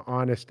give you an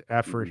honest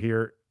effort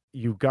here,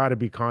 you've got to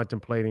be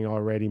contemplating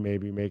already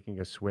maybe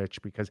making a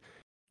switch, because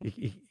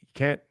you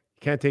can't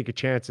take a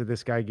chance of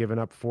this guy giving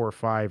up 4 or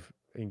 5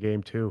 in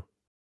game 2.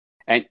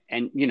 And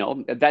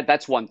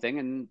that's one thing,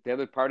 and the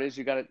other part is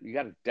you got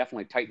to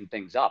definitely tighten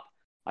things up.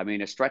 I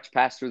mean, a stretch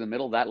pass through the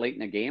middle that late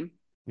in a game,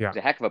 it's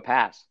a heck of a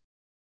pass.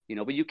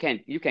 But you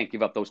can't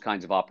give up those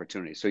kinds of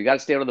opportunities. So you got to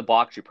stay out of the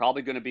box. You're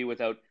probably going to be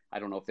without, I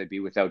don't know if they'd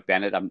be without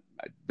Bennett.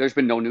 There's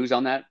been no news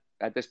on that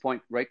at this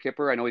point, right,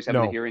 Kipper? I know he's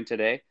having the hearing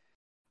today.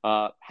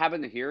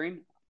 Having the hearing,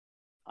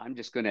 I'm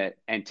just going to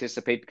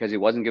anticipate, because he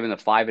wasn't given a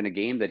 5 in a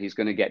game, that he's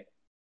going to get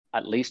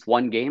at least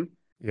 1 game.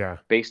 Yeah.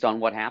 Based on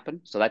what happened.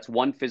 So that's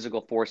one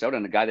physical force out,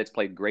 and a guy that's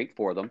played great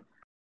for them.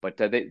 But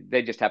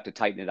they just have to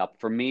tighten it up.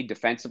 For me,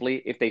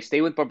 defensively, if they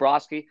stay with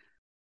Bobrovsky,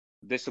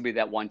 this will be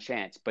that one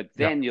chance. But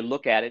then you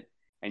look at it,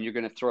 and you're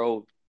going to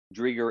throw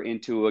Drieger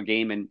into a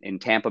game in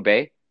Tampa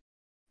Bay.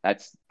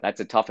 That's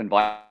a tough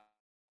environment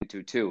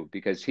too,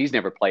 because he's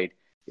never played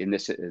in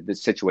this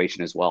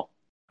situation as well.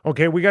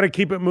 Okay, we got to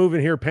keep it moving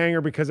here,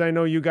 Panger, because I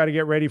know you got to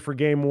get ready for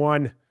game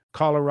 1,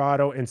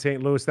 Colorado and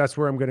St. Louis. That's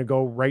where I'm going to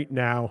go right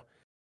now.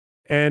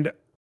 And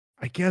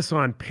I guess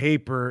on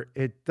paper,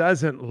 it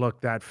doesn't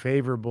look that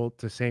favorable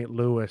to St.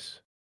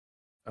 Louis.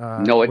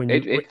 No,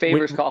 it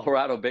favors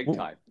Colorado big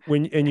time.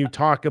 And you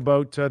talk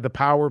about the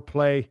power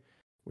play,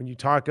 when you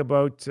talk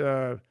about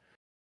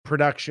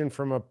production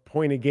from a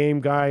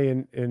point-of-game guy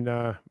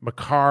in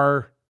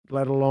Makar,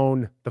 let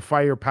alone the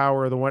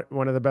firepower of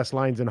one of the best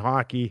lines in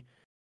hockey,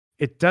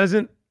 it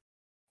doesn't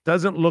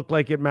look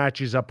like it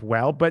matches up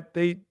well. But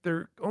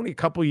they're only a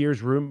couple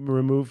years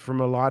removed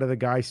from a lot of the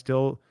guys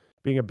still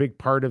being a big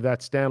part of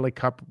that Stanley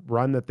Cup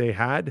run that they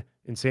had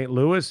in St.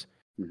 Louis,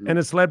 and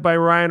it's led by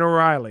Ryan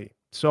O'Reilly.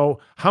 So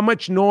how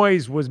much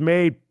noise was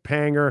made,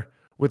 Panger,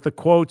 with the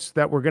quotes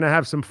that we're going to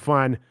have some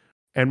fun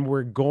and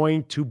we're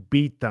going to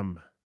beat them?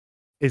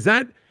 Is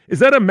that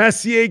a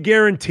Messier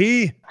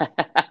guarantee?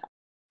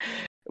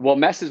 Well,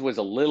 Mess's was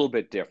a little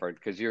bit different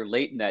because you're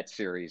late in that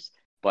series,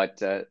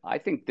 but I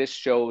think this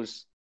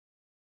shows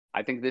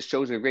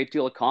a great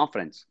deal of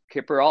confidence.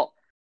 Kipper,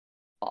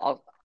 I'll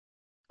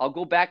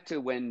go back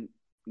to when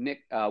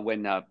Nick,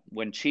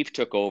 when Chief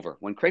took over,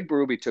 when Craig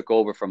Berube took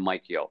over from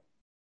Mike Yeo,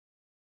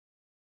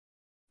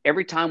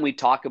 every time we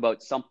talk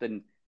about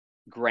something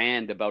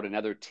grand about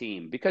another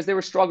team, because they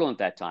were struggling at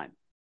that time,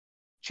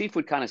 Chief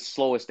would kind of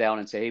slow us down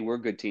and say, "Hey, we're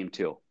a good team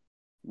too.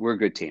 We're a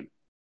good team."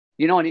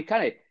 And he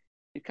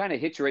kind of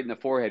hits you right in the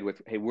forehead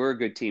with, "Hey, we're a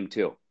good team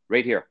too.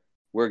 Right here,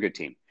 we're a good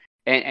team."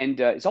 And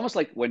it's almost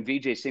like when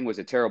Vijay Singh was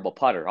a terrible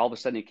putter. All of a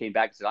sudden he came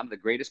back and said, "I'm the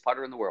greatest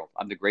putter in the world.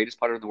 I'm the greatest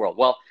putter in the world."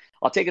 Well,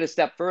 I'll take it a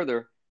step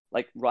further.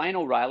 Like Ryan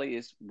O'Reilly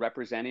is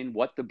representing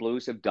what the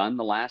Blues have done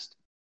the last.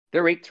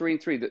 They're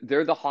 8-3-3.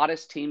 They're the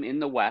hottest team in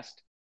the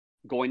West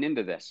going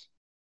into this.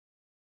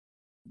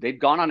 They've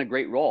gone on a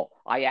great roll.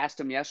 I asked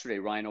him yesterday,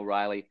 Ryan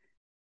O'Reilly.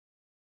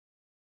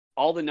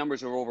 All the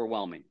numbers are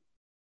overwhelming.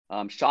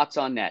 Shots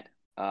on net,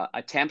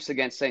 attempts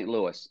against St.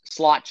 Louis,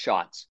 slot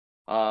shots,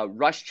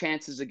 rush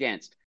chances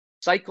against,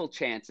 cycle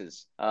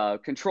chances,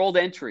 controlled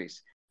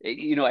entries.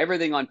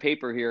 Everything on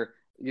paper here,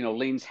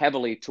 leans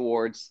heavily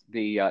towards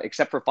the,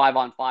 except for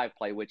 5-on-5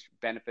 play, which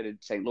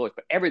benefited St. Louis.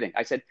 But everything,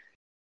 I said,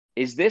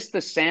 is this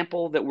the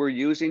sample that we're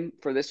using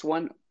for this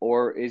one,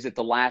 or is it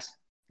the last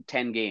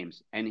 10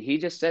 games? And he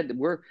just said that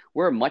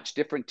we're a much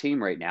different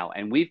team right now.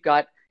 And we've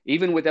got,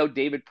 even without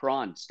David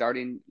Perron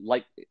starting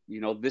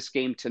this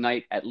game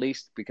tonight, at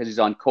least because he's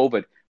on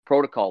COVID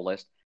protocol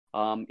list,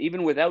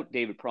 even without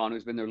David Perron,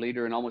 who's been their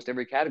leader in almost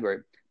every category,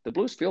 the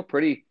Blues feel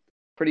pretty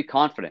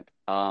confident.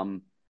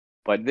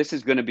 But this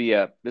is going to be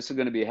a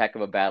heck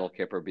of a battle,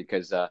 Kipper,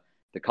 because the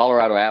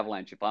Colorado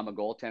Avalanche, if I'm a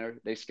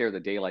goaltender, they scare the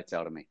daylights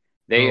out of me.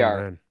 They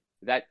are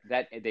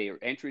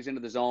entries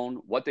into the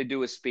zone, what they do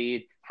with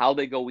speed, how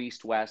they go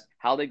east-west,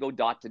 how they go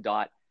dot to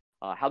dot,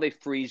 how they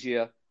freeze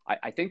you.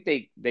 I think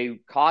they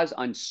cause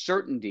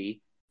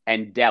uncertainty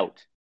and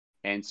doubt.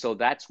 And so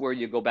that's where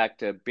you go back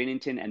to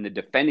Binnington and the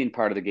defending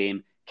part of the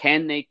game.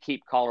 Can they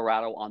keep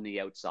Colorado on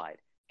the outside?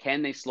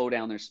 Can they slow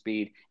down their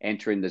speed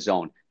entering the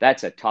zone?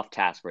 That's a tough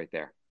task right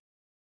there.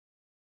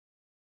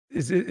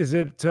 Is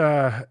it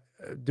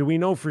do we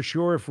know for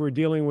sure if we're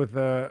dealing with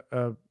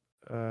a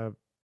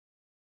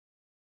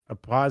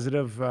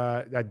positive,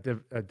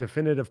 a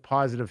definitive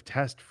positive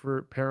test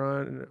for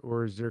Perron,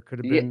 or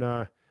could have been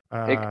a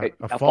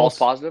false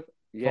positive?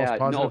 Yeah, false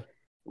positive?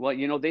 No.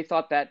 Well, they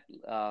thought that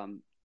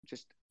it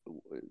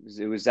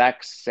was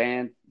Zach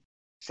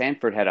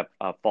Sanford had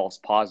a false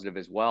positive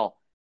as well.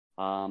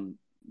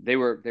 They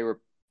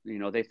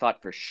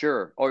thought for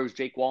sure, or it was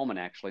Jake Wallman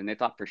actually, and they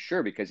thought for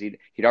sure because he'd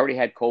already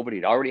had COVID,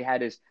 he'd already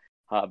had his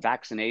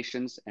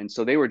vaccinations, and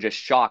so they were just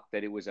shocked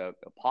that it was a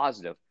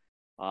positive.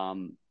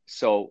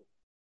 So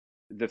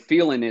the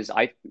feeling is,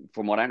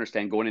 from what I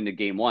understand, going into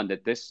game one,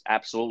 that this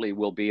absolutely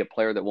will be a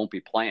player that won't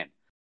be playing.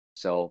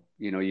 So,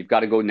 you've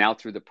got to go now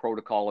through the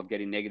protocol of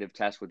getting negative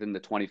tests within the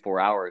 24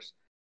 hours.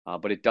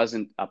 But it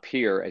doesn't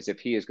appear as if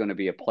he is going to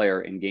be a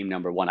player in game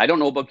number one. I don't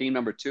know about game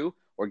number 2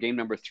 or game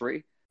number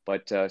 3,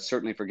 but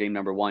certainly for game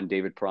number 1,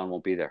 David Perron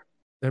won't be there.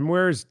 And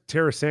where's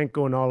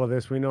Tarasenko in all of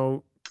this? We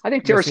know. I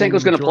think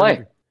Tarasenko's going to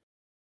play.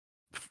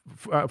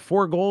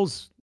 4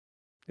 goals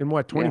in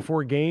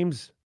 24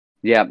 games?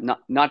 Yeah,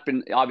 not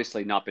been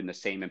the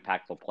same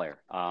impactful player.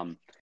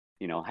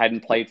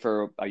 Hadn't played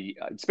for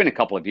it's been a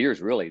couple of years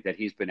really that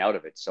he's been out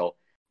of it. So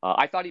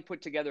I thought he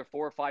put together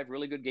 4 or 5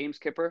 really good games,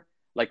 Kipper,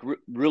 like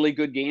really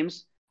good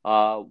games.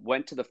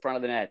 Went to the front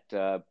of the net,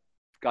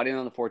 got in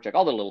on the forecheck,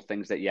 all the little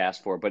things that you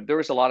asked for. But there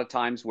was a lot of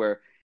times where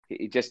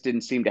he just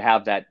didn't seem to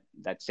have that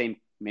same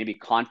maybe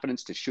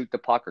confidence to shoot the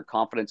puck or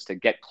confidence to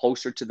get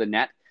closer to the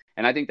net.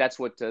 And I think that's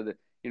what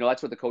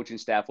that's what the coaching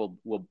staff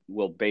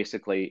will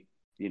basically,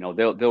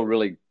 they'll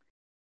really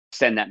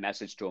send that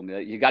message to him.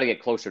 You got to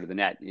get closer to the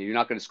net. You're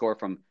not going to score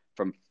from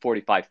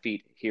 45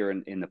 feet here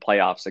in the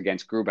playoffs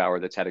against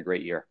Grubauer that's had a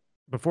great year.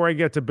 Before I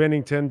get to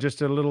Binnington,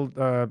 just a little,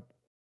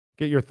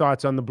 get your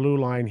thoughts on the blue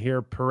line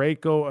here.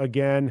 Parayko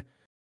again,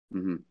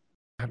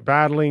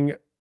 battling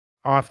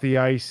off the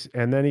ice,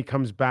 and then he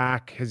comes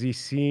back. Have you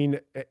seen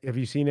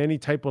any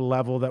type of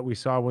level that we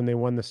saw when they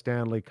won the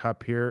Stanley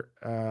Cup here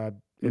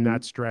in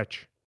that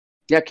stretch?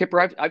 Yeah,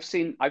 Kipper, I've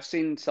seen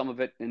some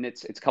of it, and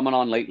it's coming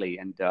on lately.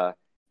 And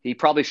he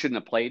probably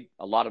shouldn't have played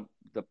a lot of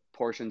the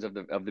portions of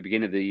the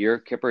beginning of the year.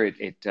 Kipper,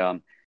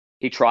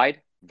 he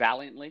tried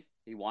valiantly.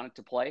 He wanted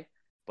to play,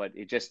 but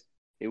it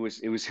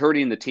was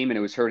hurting the team, and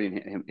it was hurting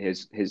him,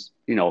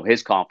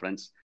 his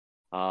confidence.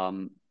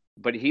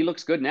 But he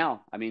looks good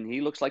now. I mean,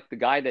 he looks like the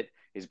guy that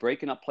is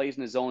breaking up plays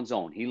in his own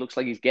zone. He looks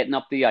like he's getting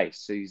up the ice.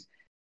 So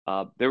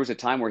there was a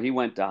time where he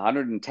went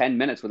 110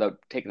 minutes without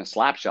taking a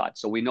slap shot.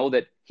 So we know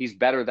that he's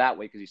better that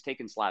way because he's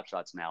taking slap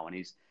shots now, and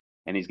he's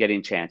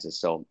getting chances.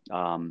 So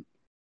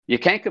you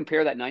can't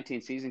compare that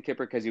 19 season,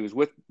 Kipper, because he was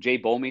with Jay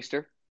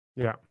Bouwmeester.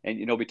 Yeah.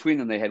 And, between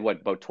them, they had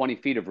about 20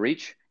 feet of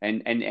reach.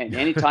 And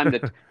anytime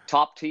the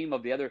top team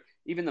of the other,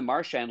 even the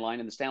Marchand line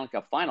in the Stanley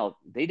Cup final,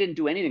 they didn't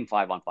do anything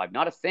 5-on-5,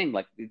 not a thing.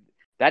 Like,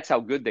 that's how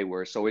good they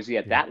were. So is he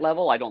at that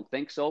level? I don't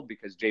think so,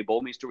 because Jay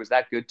Bouwmeester was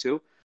that good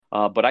too.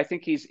 But I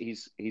think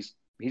he's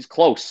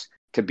close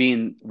to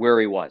being where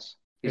he was.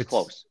 He's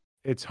close.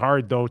 It's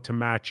hard though to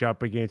match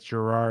up against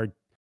Gerard,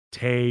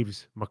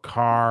 Taves,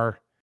 Makar.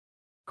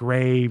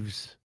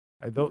 Graves.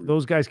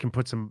 Those guys can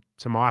put some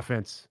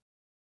offense,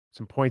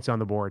 some points on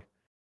the board.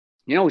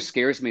 You know, what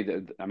scares me,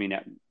 I mean,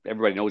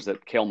 everybody knows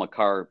that Cale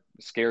Makar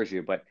scares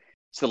you, but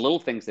it's the little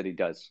things that he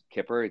does,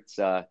 Kipper. It's,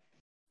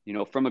 you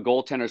know, from a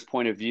goaltender's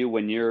point of view,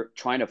 when you're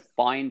trying to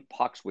find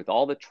pucks with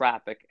all the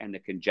traffic and the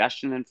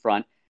congestion in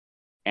front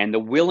and the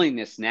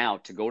willingness now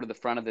to go to the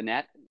front of the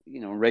net, you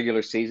know, in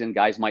regular season,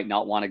 guys might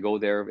not want to go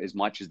there as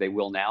much as they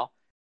will now.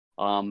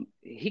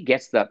 He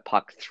gets that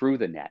puck through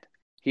the net.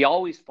 He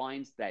always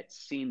finds that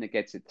seam that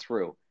gets it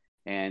through.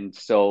 And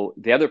so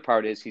the other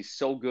part is he's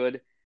so good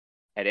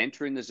at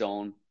entering the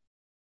zone,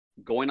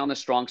 going on the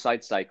strong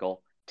side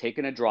cycle,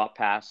 taking a drop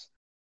pass,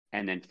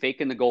 and then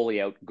faking the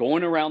goalie out,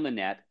 going around the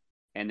net,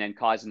 and then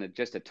causing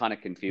just a ton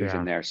of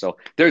confusion there. So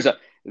there's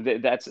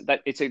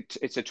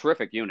it's a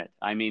terrific unit.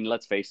 I mean,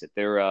 let's face it,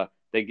 they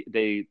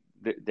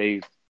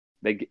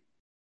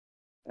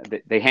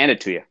hand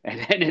it to you,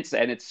 and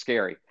it's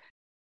scary.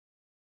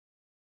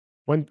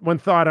 One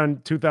thought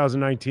on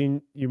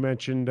 2019, you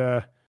mentioned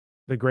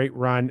the great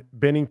run.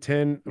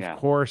 Binnington, of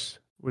course,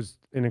 was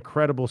an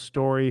incredible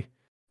story.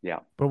 Yeah.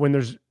 But when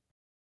there's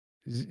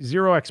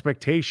zero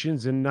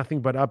expectations and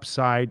nothing but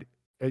upside,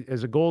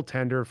 as a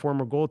goaltender,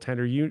 former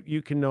goaltender,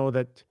 you can know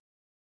that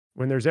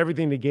when there's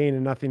everything to gain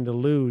and nothing to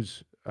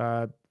lose,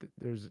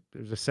 there's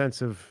a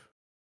sense of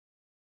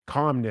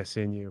calmness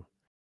in you.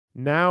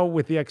 Now,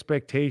 with the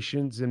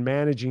expectations and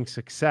managing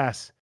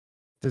success,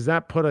 does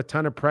that put a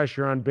ton of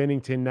pressure on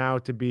Binnington now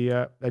to be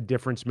a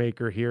difference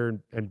maker here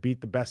and beat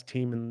the best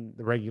team in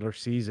the regular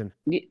season?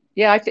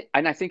 Yeah,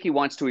 I think he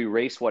wants to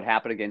erase what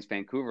happened against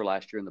Vancouver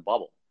last year in the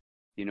bubble.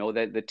 You know,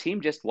 that the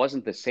team just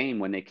wasn't the same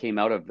when they came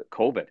out of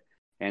COVID.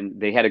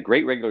 And they had a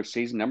great regular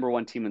season,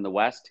 #1 team in the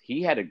West.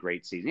 He had a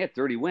great season. He had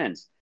 30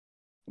 wins.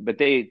 But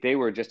they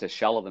were just a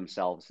shell of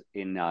themselves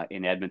in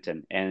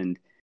Edmonton. And,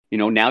 you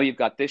know, now you've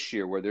got this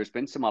year where there's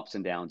been some ups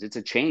and downs. It's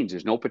a change.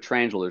 There's no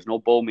Pietrangelo. There's no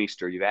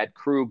Bouwmeester. You've had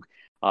Krug.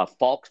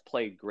 Falk's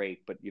played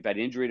great, but you've had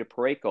injury to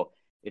Parayko.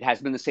 It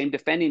has been the same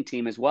defending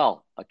team as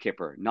well, a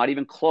Kipper, not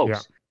even close. Yeah.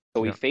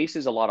 So he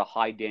faces a lot of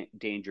high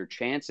danger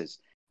chances.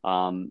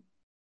 The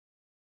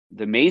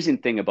amazing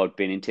thing about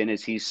Binnington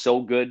is he's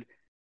so good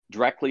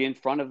directly in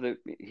front of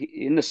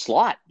in the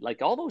slot.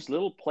 Like all those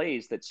little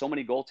plays that so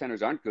many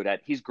goaltenders aren't good at,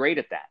 he's great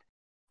at that.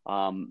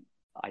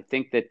 I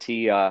think that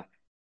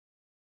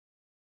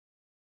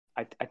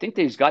I think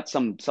that he's got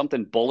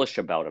something bullish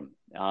about him.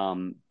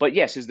 But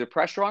yes, is there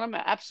pressure on him?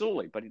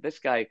 Absolutely. But this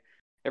guy,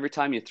 every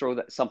time you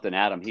throw something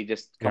at him, he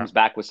just comes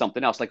back with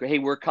something else. Like, hey,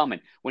 we're coming.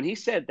 When he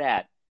said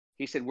that,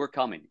 he said, we're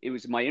coming. It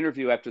was my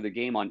interview after the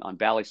game on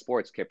Bally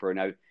Sports, Kipper.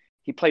 And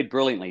he played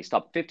brilliantly. He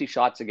stopped 50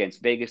 shots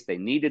against Vegas. They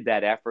needed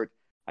that effort.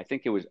 I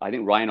think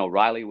Ryan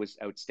O'Reilly was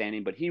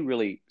outstanding, but he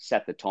really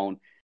set the tone.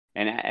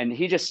 And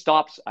he just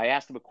stops. I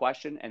asked him a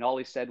question, and all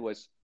he said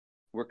was,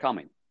 we're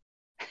coming.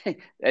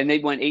 And they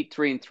went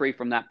 8-3-3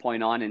 from that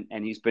point on.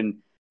 And he's been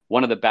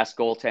one of the best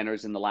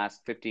goaltenders in the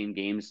last 15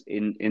 games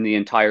in the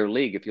entire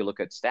league, if you look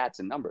at stats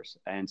and numbers.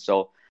 And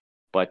so,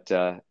 but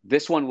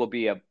this one will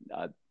be a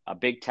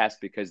big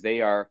test because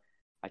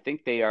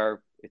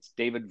it's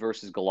David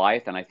versus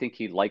Goliath. And I think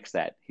he likes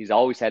that. He's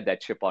always had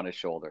that chip on his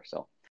shoulder.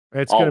 So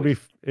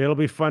it'll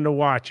be fun to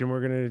watch, and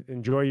we're going to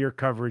enjoy your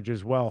coverage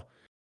as well.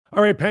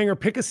 All right, Panger,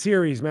 pick a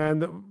series,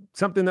 man.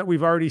 Something that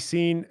we've already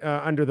seen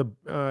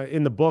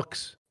in the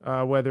books,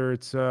 whether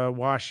it's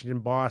Washington,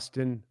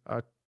 Boston,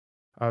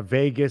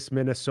 Vegas,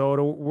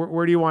 Minnesota.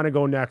 Where do you want to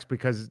go next?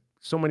 Because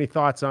so many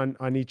thoughts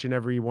on each and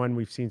every one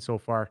we've seen so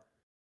far.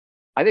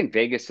 I think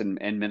Vegas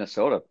and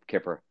Minnesota,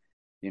 Kipper.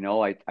 You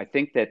know, I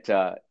think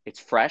that it's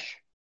fresh.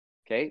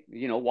 Okay.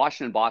 You know,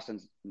 Washington,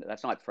 Boston's,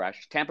 that's not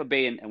fresh. Tampa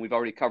Bay, and we've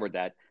already covered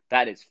that.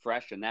 That is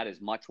fresh, and that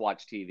is much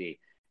watch TV.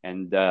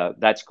 And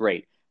that's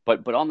great.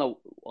 But on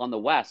the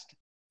West,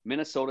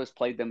 Minnesota's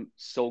played them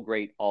so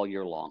great all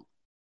year long.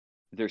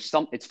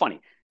 It's funny.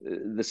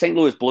 The St.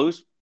 Louis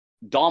Blues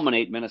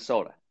dominate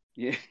Minnesota.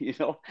 You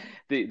know,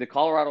 the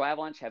Colorado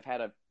Avalanche have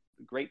had a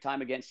great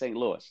time against St.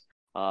 Louis.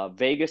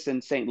 Vegas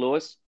and St.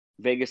 Louis,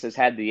 Vegas has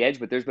had the edge,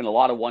 but there's been a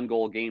lot of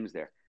 1-goal games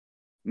there.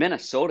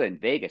 Minnesota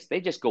and Vegas, they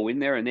just go in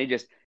there and they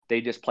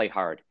just play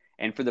hard.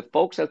 And for the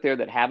folks out there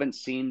that haven't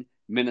seen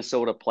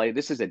Minnesota play,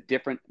 this is a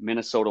different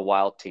Minnesota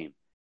Wild team.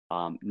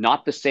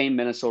 Not the same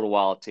Minnesota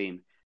Wild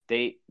team.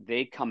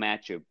 They come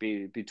at you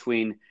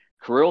between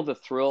Kirill the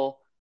Thrill,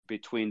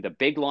 between the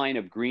big line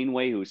of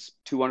Greenway, who's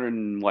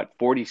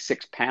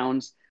 246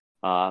 pounds.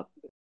 I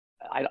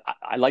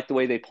like the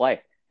way they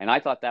play. And I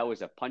thought that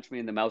was a punch me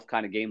in the mouth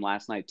kind of game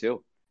last night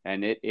too.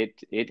 And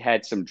it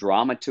had some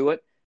drama to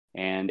it.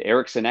 And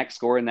Eriksson Ek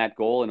scoring that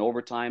goal in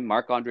overtime,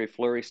 Marc-Andre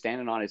Fleury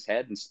standing on his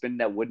head and spinning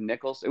that wooden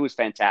nickels. It was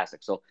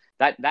fantastic. So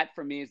that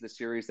for me is the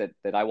series that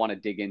I want to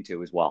dig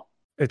into as well.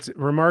 It's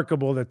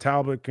remarkable that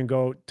Talbot can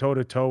go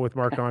toe-to-toe with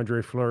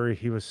Marc-Andre Fleury.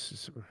 He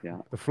was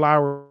the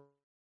flower.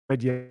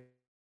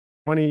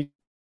 20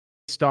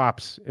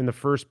 stops in the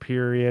first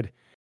period.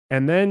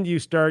 And then you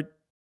start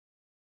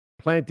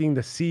planting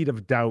the seed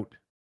of doubt.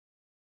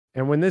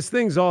 And when this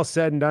thing's all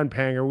said and done,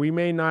 Panger, we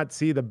may not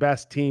see the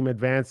best team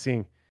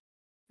advancing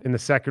in the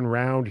second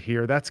round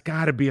here. That's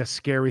got to be a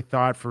scary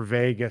thought for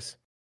Vegas.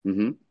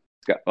 Mm-hmm.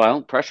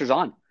 Well, pressure's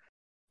on,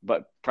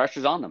 but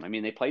pressure's on them. I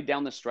mean, they played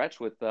down the stretch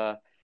with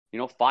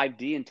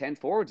 5D and 10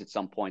 forwards at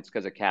some points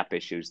because of cap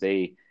issues.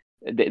 They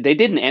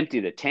didn't empty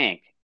the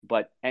tank,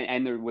 but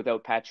and they're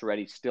without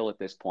Pacioretty still at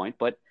this point,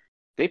 but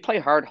they play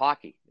hard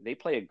hockey. They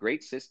play a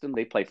great system.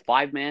 They play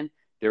 5-man.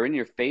 They're in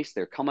your face.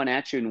 They're coming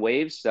at you in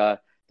waves. They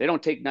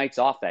don't take nights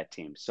off, that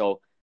team.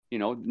 So,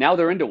 now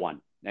they're into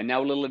one, and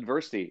now a little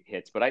adversity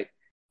hits. But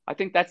I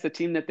think that's the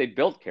team that they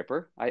built,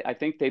 Kipper. I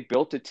think they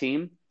built a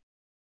team.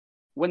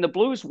 When the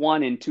Blues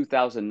won in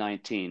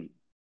 2019,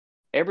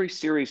 every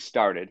series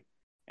started,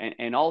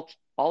 and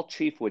all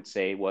Chief would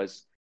say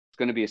was it's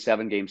going to be a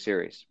 7-game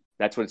series.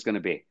 That's what it's going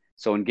to be.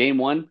 So in game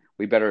 1,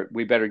 we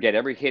better get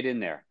every hit in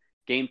there.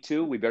 Game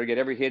 2, we better get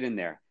every hit in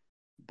there.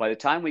 By the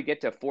time we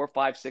get to 4,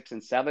 5, 6,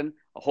 and 7,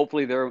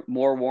 hopefully they're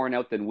more worn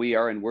out than we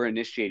are, and we're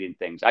initiating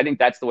things. I think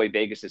that's the way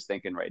Vegas is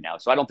thinking right now.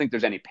 So I don't think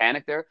there's any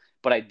panic there,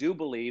 but I do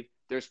believe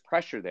there's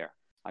pressure there.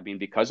 I mean,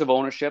 because of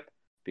ownership,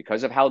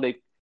 because of how they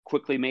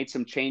quickly made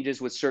some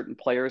changes with certain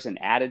players and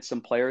added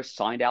some players,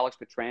 signed Alex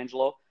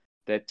Pietrangelo,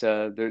 that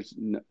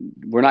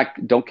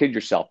don't kid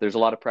yourself. There's a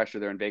lot of pressure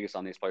there in Vegas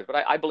on these players, but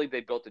I believe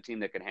they built a team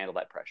that can handle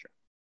that pressure.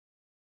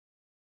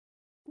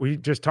 We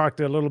just talked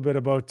a little bit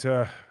about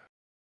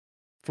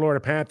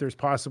Florida Panthers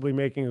possibly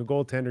making a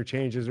goaltender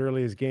change as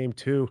early as game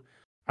 2.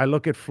 I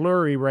look at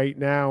Fleury right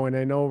now, and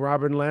I know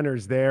Robin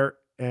Lehner's there,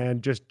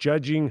 and just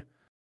judging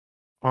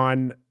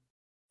on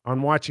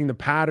watching the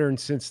pattern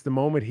since the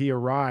moment he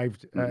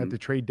arrived at the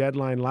trade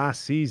deadline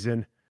last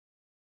season,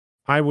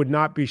 I would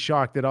not be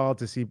shocked at all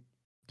to see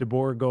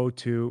DeBoer go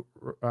to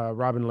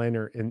Robin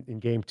Lehner in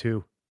game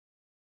 2.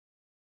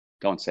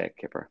 Don't say it,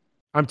 Kipper.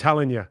 I'm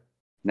telling you.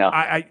 No,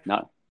 I'm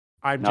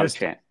not just a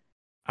chance.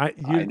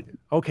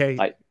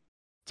 Okay.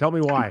 Tell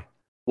me why.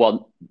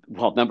 Well,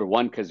 number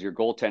one, because your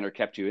goaltender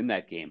kept you in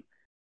that game.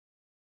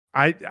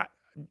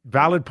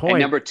 Valid point.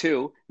 And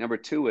number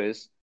two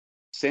is,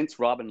 since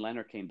Robin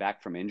Lehner came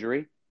back from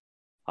injury,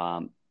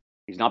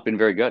 he's not been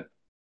very good.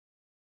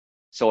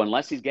 So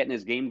unless he's getting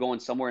his game going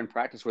somewhere in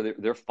practice where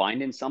they're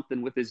finding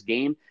something with his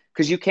game,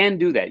 because you can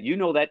do that. You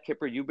know that,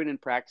 Kipper. You've been in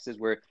practices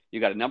where you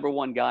got a number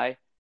one guy.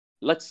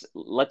 Let's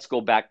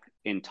go back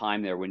in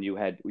time there when you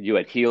had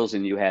Heels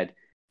and you had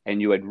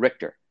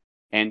Richter.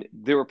 And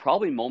there were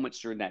probably moments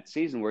during that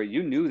season where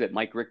you knew that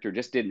Mike Richter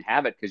just didn't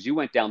have it because you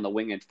went down the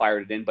wing and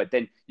fired it in, but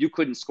then you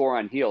couldn't score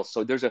on Heels.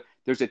 So there's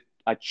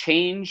a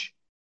change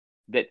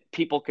that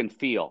people can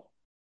feel.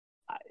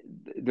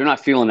 They're not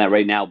feeling that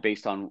right now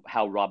based on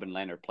how Robin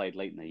Lehner played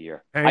late in the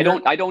year. And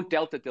I don't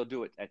doubt that they'll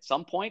do it at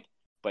some point,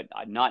 but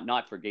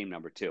not for game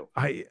number 2.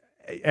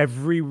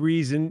 Every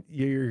reason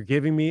you're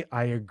giving me,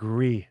 I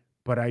agree.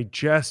 But I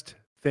just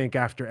think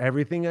after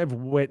everything I've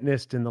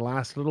witnessed in the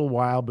last little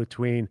while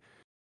between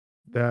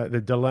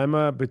the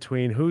dilemma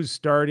between who's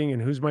starting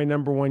and who's my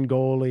number one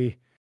goalie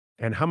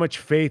and how much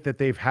faith that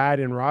they've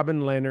had in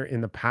Robin Lehner in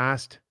the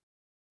past,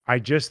 I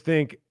just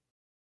think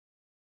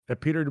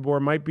that Peter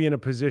DeBoer might be in a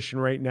position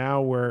right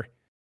now where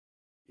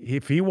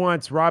if he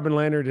wants Robin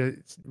Lehner to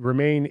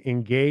remain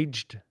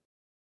engaged,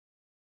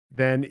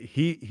 then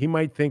he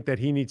might think that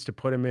he needs to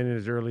put him in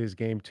as early as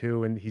game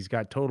 2, and he's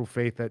got total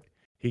faith that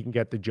he can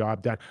get the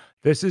job done.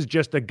 This is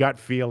just a gut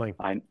feeling.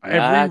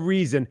 Every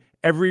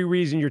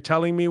reason you're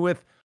telling me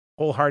with,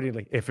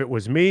 wholeheartedly. If it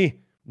was me,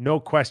 no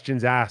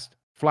questions asked.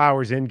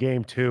 Flowers in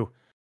game 2.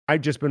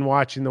 I've just been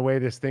watching the way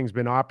this thing's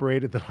been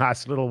operated the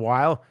last little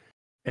while,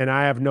 and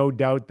I have no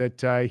doubt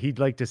that he'd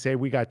like to say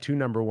we got 2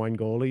 number one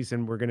goalies,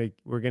 and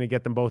we're gonna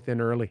get them both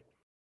in early.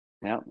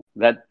 Yeah,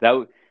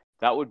 that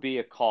would be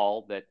a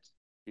call that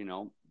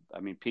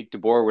Pete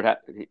DeBoer would have.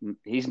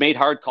 He's made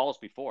hard calls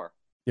before.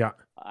 Yeah,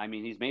 I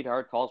mean he's made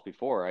hard calls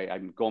before.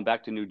 I'm going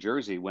back to New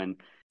Jersey when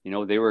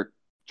they were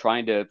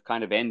trying to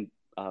kind of end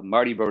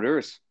Marty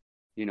Brodeur's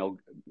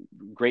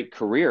great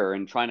career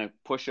and trying to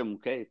push him.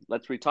 Okay,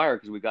 let's retire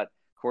because we got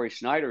Corey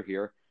Schneider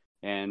here,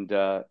 and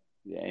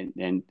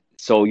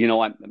so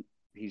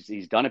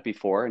he's done it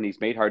before and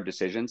he's made hard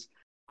decisions.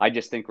 I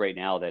just think right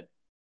now that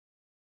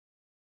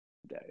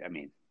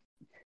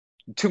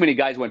too many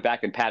guys went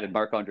back and patted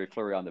Marc-Andre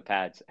Fleury on the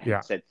pads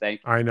and said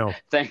thank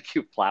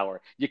you,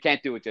 Flower. You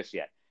can't do it just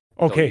yet.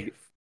 Okay. So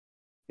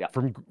yeah.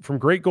 From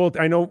great goal.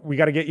 I know we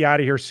got to get you out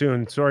of here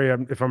soon. Sorry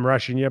if I'm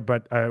rushing you,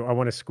 but I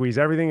want to squeeze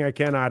everything I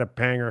can out of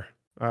Panger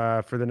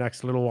for the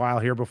next little while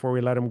here before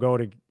we let him go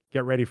to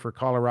get ready for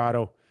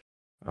Colorado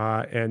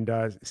and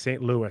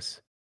St.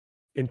 Louis.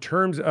 In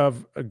terms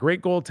of a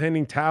great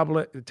goaltending,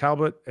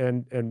 Talbot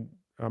and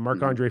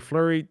Marc-Andre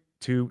Fleury,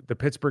 to the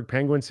Pittsburgh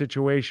Penguins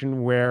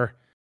situation where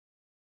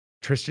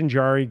Tristan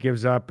Jarry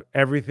gives up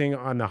everything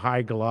on the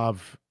high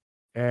glove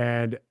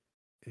and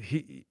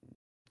he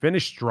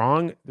finished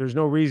strong. There's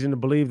no reason to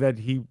believe that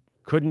he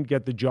couldn't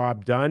get the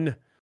job done,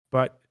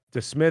 but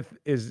DeSmith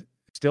is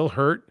still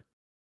hurt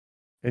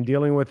and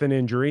dealing with an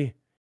injury.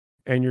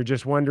 And you're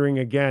just wondering,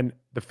 again,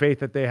 the faith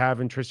that they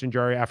have in Tristan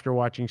Jarry after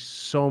watching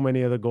so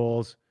many of the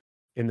goals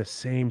in the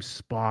same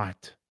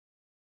spot.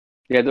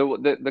 Yeah,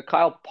 the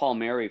Kyle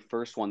Palmieri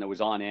first one that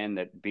was on end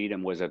that beat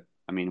him was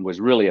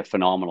really a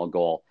phenomenal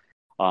goal.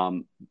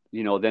 Then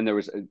there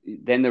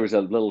was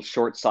a little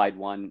short side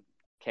one.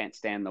 Can't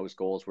stand those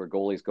goals where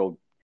goalies go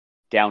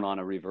down on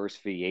a reverse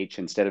VH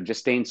instead of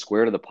just staying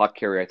square to the puck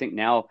carrier. I think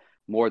now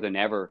more than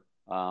ever,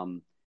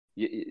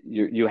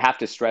 you have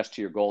to stress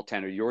to your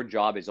goaltender, your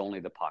job is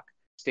only the puck.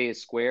 Stay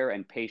as square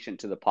and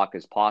patient to the puck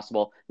as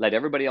possible. Let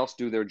everybody else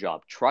do their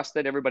job. Trust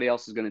that everybody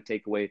else is going to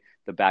take away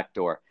the back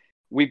door.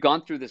 We've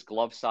gone through this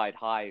glove side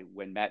high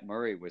when Matt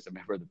Murray was a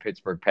member of the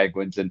Pittsburgh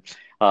Penguins. And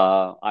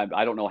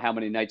I don't know how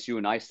many nights you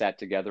and I sat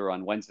together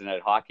on Wednesday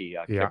Night Hockey,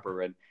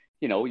 Kipper. And,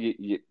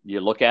 you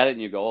look at it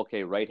and you go,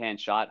 okay, right-hand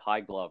shot,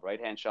 high glove,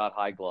 right-hand shot,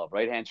 high glove,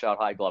 right-hand shot,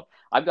 high glove.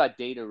 I've got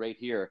data right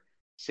here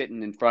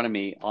sitting in front of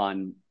me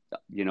on,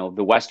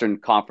 the Western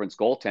Conference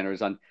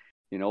goaltenders on,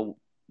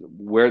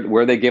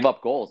 where they give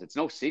up goals. It's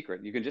no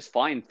secret. You can just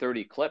find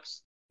 30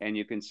 clips and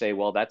you can say,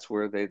 well, that's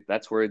where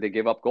they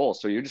give up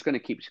goals. So you're just going to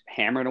keep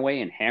hammering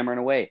away and hammering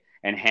away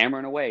and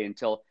hammering away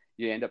until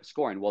you end up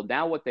scoring. Well,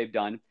 now what they've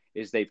done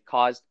is they've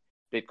caused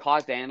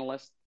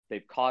analysts,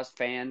 they've caused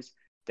fans,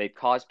 they've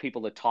caused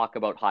people to talk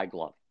about high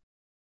glove.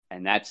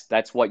 And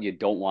that's what you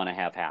don't want to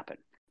have happen,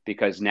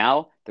 because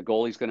now the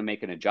goalie's going to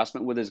make an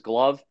adjustment with his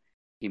glove.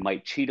 He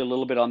might cheat a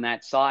little bit on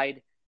that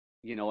side,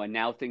 and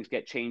now things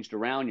get changed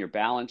around. Your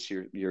balance,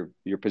 your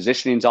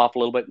positioning's off a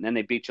little bit, and then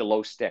they beat you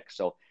low stick.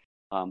 So,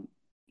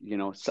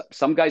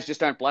 some guys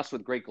just aren't blessed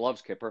with great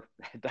gloves, Kipper.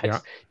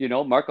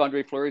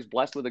 Marc-Andre Fleury's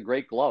blessed with a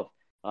great glove.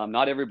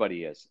 Not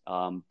everybody is.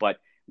 But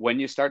when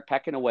you start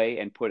pecking away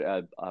and put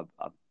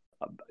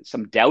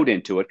some doubt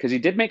into it, because he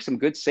did make some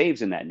good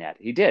saves in that net.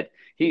 He did.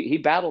 He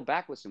battled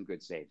back with some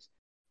good saves.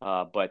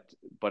 But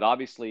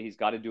obviously he's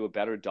got to do a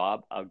better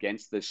job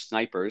against the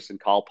snipers, and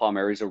Kyle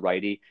Palmieri's a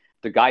righty.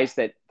 The guys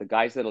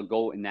that'll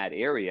go in that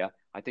area,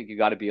 I think you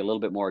got to be a little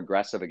bit more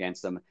aggressive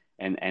against them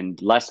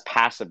and less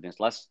passiveness,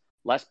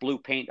 less blue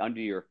paint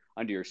under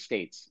your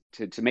skates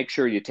to make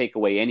sure you take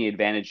away any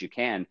advantage you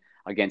can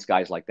against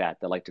guys like that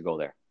like to go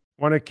there.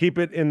 Want to keep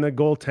it in the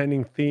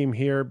goaltending theme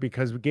here,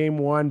 because game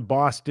one,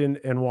 Boston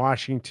and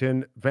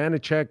Washington,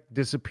 Vanecek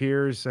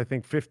disappears, I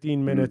think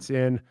 15 minutes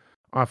in,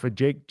 off a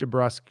Jake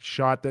DeBrusk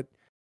shot that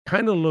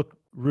kind of looked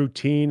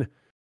routine.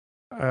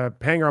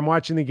 Panger, I'm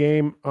watching the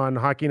game on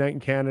Hockey Night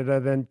in Canada.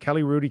 Then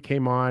Kelly Rudy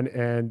came on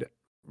and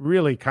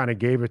really kind of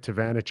gave it to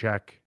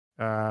Vanecek,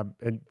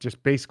 and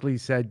just basically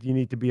said, you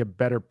need to be a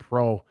better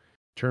pro in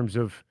terms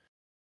of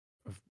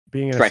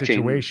being in stretching, a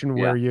situation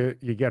where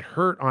you get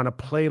hurt on a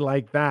play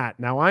like that.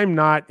 Now, I'm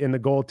not in the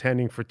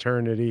goaltending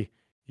fraternity.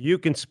 You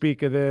can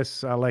speak of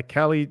this. I'll let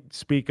Kelly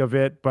speak of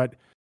it, but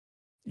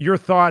your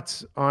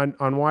thoughts on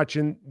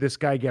watching this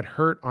guy get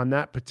hurt on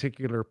that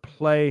particular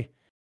play,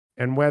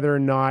 and whether or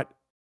not,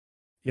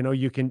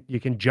 you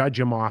can judge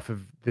him off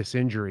of this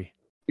injury.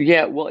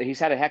 Yeah, well, he's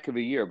had a heck of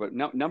a year, but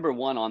number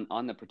one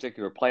on the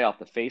particular play off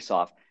the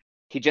faceoff,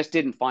 he just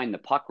didn't find the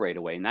puck right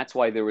away, and that's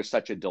why there was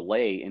such a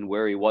delay in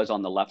where he was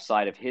on the left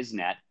side of his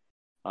net.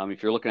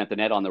 If you're looking at the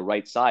net on the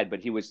right side, but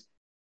he was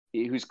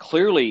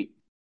clearly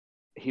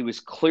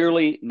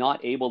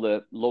not able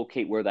to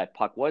locate where that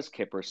puck was,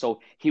 Kipper.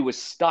 So he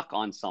was stuck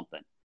on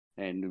something,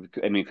 and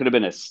it could have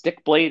been a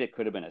stick blade, it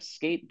could have been a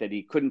skate that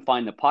he couldn't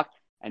find the puck,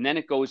 and then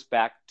it goes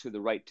back to the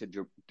right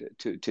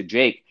to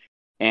Jake,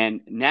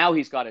 and now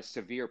he's got a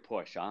severe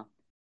push, huh?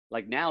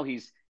 Like now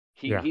he's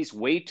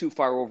way too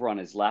far over on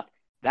his left.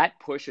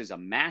 That push is a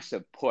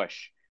massive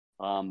push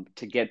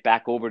to get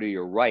back over to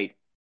your right.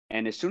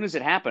 And as soon as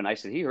it happened, I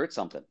said, he hurt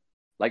something.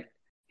 Like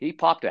he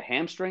popped a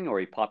hamstring or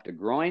he popped a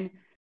groin.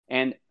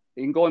 And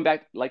in going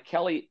back, like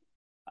Kelly,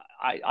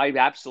 I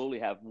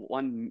absolutely have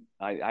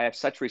I have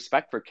such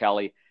respect for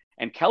Kelly.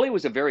 And Kelly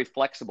was a very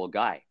flexible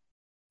guy.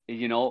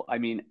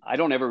 I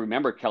don't ever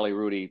remember Kelly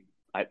Rudy.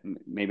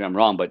 Maybe I'm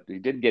wrong, but he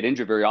didn't get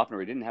injured very often,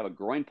 or he didn't have a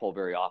groin pull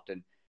very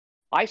often.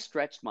 I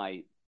stretched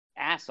my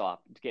ass off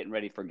getting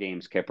ready for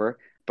games, Kipper,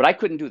 but I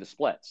couldn't do the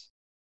splits.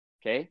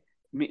 Okay.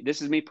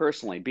 This is me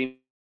personally.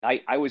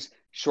 I was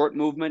short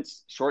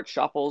movements, short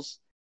shuffles.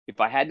 If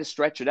I had to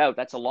stretch it out,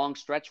 that's a long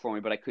stretch for me,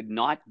 but I could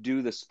not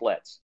do the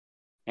splits.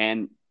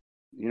 And,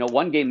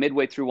 one game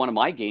midway through one of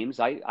my games,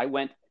 I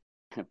went,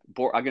 I'm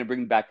going to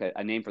bring back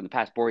a name from the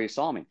past, Borje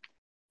Salming.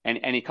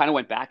 And he kind of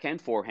went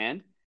backhand,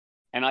 forehand,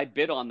 and I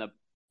bit on the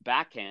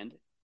backhand,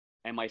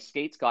 and my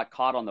skates got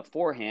caught on the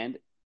forehand.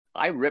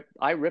 I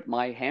ripped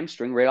my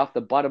hamstring right off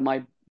the butt of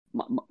it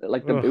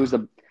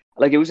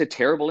was a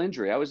terrible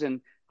injury. I was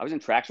in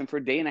traction for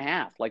a day and a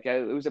half.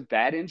 It was a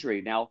bad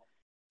injury. Now,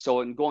 so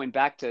in going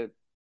back to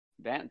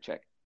Vanecek,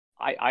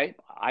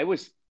 I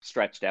was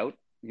stretched out.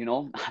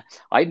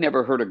 I'd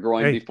never heard a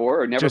groin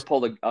before, or never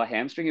pulled a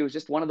hamstring. It was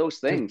just one of those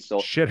things. So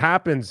shit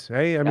happens.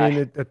 Hey, I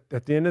mean,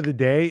 at the end of the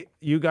day,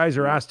 you guys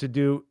are asked to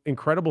do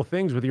incredible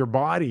things with your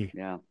body.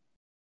 Yeah.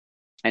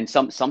 And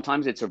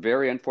sometimes it's a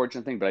very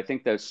unfortunate thing, but I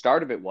think the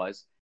start of it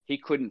was he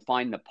couldn't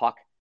find the puck,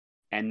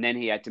 and then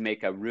he had to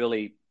make a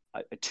really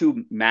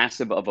too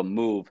massive of a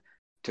move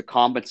to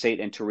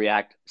compensate and to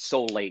react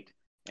so late,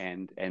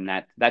 and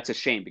that's a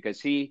shame, because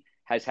he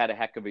has had a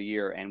heck of a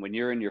year. And when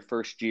you're in your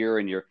first year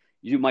and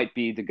you might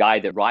be the guy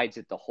that rides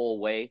it the whole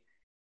way,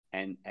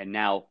 and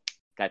now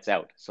that's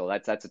out. So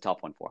that's a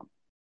tough one for him.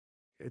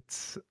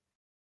 It's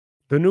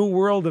the new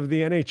world of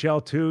the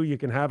NHL too. You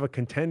can have a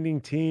contending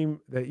team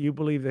that you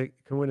believe that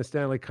can win a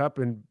Stanley Cup,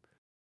 and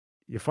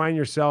you find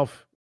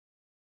yourself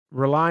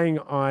relying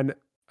on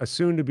a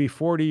soon-to-be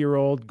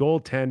 40-year-old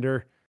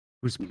goaltender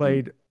who's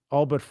played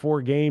all but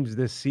 4 games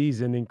this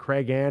season in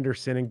Craig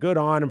Anderson, and good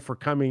on him for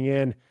coming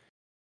in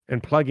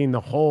and plugging the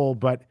hole.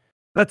 But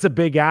that's a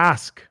big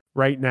ask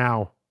right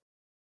now.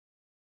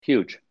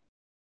 Huge.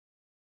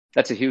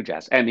 That's a huge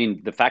ask. I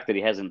mean, the fact that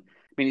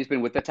he's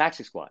been with the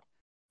taxi squad,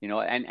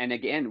 and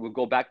again, we'll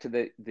go back to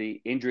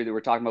the injury that we're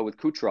talking about with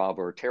Kucherov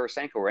or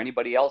Tarasenko or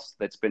anybody else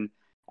that's been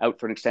out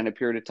for an extended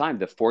period of time.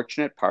 The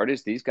fortunate part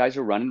is these guys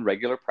are running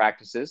regular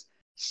practices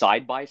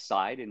side by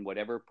side in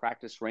whatever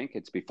practice rink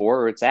it's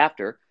before or it's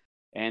after,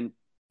 and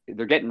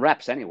they're getting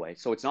reps anyway.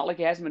 So it's not like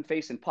he hasn't been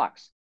facing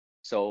pucks.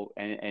 So,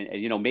 and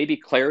maybe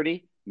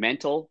clarity,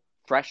 mental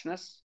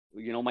freshness,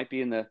 might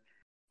be in the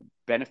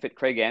benefit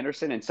Craig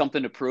Anderson, and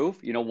something to prove,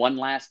 one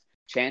last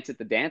chance at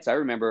the dance. I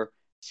remember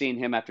seeing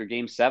him after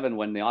Game 7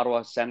 when the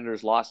Ottawa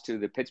Senators lost to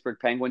the Pittsburgh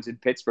Penguins in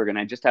Pittsburgh,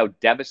 and just how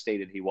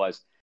devastated he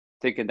was,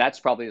 thinking that's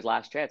probably his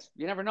last chance.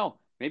 You never know.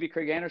 Maybe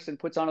Craig Anderson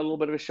puts on a little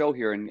bit of a show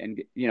here and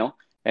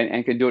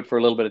can do it for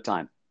a little bit of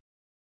time.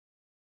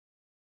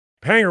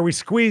 Panger, we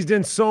squeezed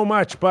in so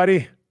much,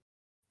 buddy.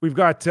 We've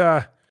got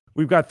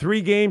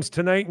 3 games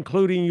tonight,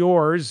 including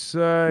yours.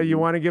 You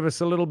want to give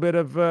us a little bit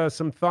of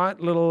some thought,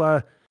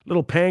 little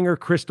Panger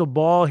crystal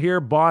ball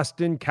here?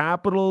 Boston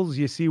Capitals.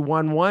 You see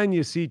 1-1.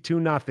 You see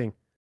 2-0.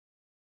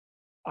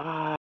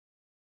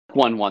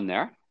 1-1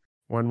 there.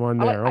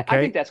 1-1 there. Okay. I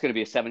think that's going to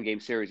be a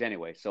 7-game series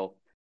anyway. So,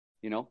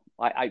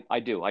 I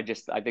do. I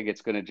think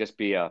it's going to just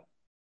be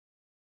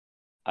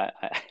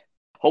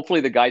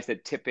hopefully the guys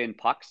that tip in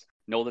pucks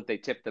know that they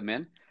tip them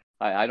in.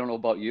 I don't know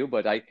about you,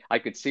 but I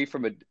could see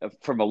from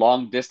a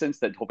long distance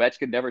that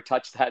Ovechkin never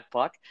touched that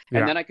puck,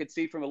 and then I could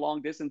see from a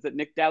long distance that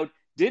Nick Dowd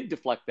did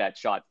deflect that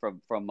shot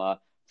from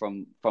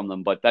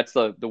them. But that's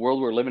the world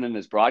we're living in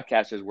as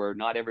broadcasters, where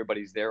not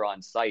everybody's there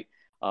on site.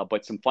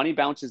 But some funny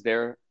bounces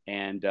there,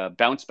 and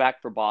bounce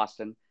back for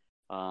Boston.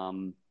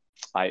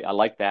 I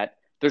like that.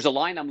 There's a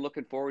line I'm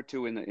looking forward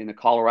to in the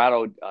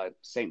Colorado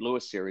St.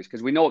 Louis series,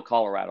 because we know what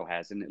Colorado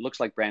has, and it looks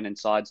like Brandon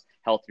Saad's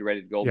healthy,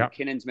 ready to go. Yeah.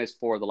 McKinnon's missed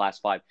 4 of the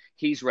last 5.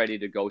 He's ready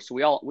to go. So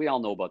we all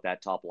know about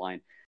that top line.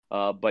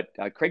 But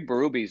Craig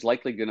Berube is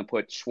likely going to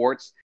put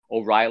Schwartz,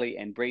 O'Reilly,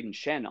 and Braden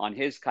Shen on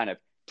his kind of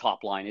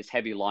top line, his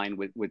heavy line,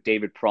 with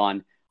David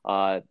Perron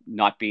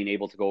not being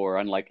able to go or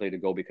unlikely to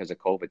go because of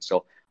COVID.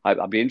 So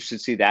I'll be interested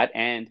to see that,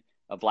 and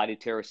Vladimir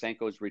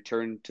Tarasenko's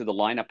return to the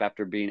lineup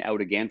after being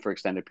out again for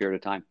extended period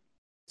of time.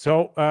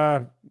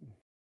 So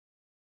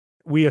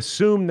we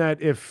assume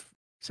that if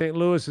St.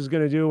 Louis is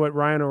going to do what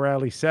Ryan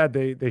O'Reilly said,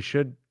 they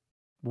should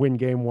win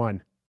Game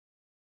 1.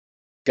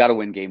 Got to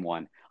win Game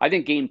 1. I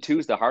think Game 2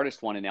 is the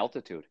hardest one in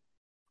altitude.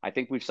 I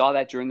think we saw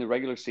that during the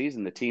regular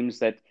season. The teams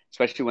that,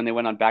 especially when they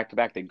went on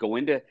back-to-back, they go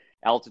into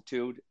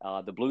altitude.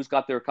 The Blues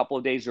got there a couple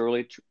of days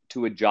early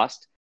to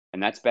adjust,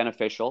 and that's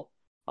beneficial.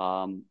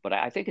 But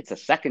I think it's the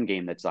second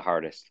game that's the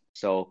hardest.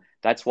 So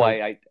that's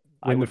why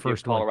I would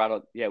give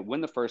Colorado,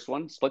 win the first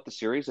one, split the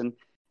series, and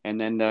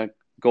then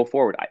go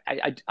forward.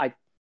 I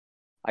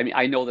mean,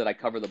 I know that I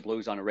cover the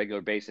Blues on a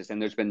regular basis,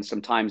 and there's been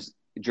some times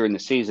during the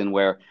season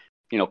where,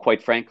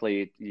 quite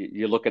frankly,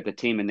 you look at the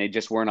team and they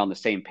just weren't on the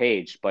same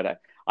page. But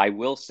I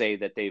will say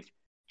that they've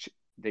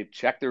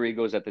checked their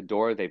egos at the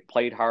door. They've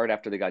played hard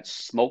after they got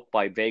smoked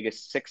by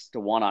Vegas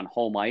 6-1 on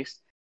home ice.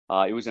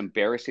 It was an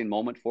embarrassing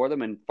moment for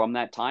them, and from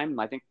that time,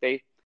 I think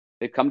they've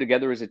come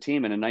together as a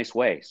team in a nice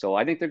way. So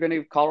I think they're going to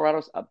give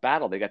Colorado a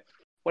battle. They got,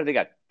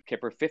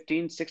 Kipper,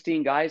 15,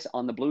 16 guys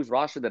on the Blues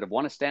roster that have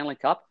won a Stanley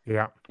Cup.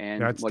 Yeah, and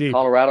that's what deep.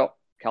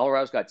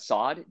 Colorado's got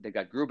Saad. They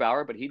got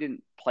Grubauer, but he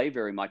didn't play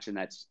very much in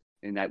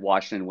that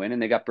Washington win, and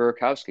they got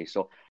Burakovsky.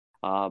 So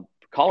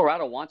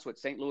Colorado wants what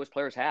St. Louis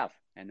players have,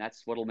 and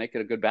that's what'll make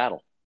it a good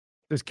battle.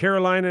 Does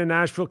Carolina and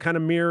Nashville kind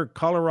of mirror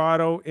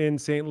Colorado in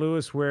St.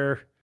 Louis,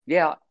 where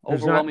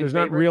there's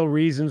not real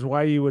reasons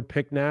why you would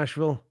pick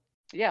Nashville?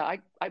 Yeah,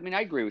 I mean,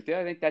 I agree with you.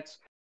 I think that's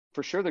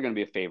for sure they're going to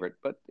be a favorite.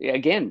 But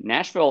again,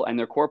 Nashville and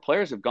their core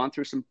players have gone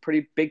through some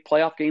pretty big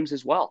playoff games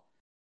as well.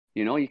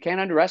 You can't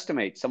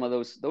underestimate some of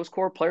those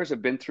core players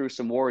have been through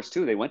some wars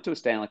too. They went to a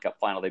Stanley Cup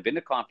final. They've been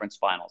to conference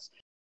finals.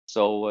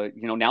 So,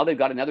 now they've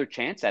got another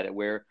chance at it,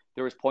 where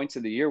there was points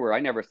of the year where I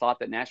never thought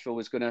that Nashville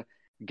was going to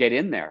get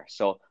in there.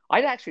 So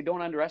I actually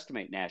don't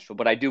underestimate Nashville,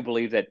 but I do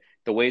believe that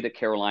the way that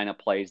Carolina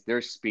plays,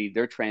 their speed,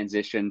 their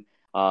transition,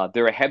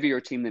 they're a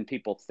heavier team than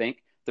people think.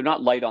 They're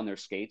not light on their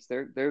skates.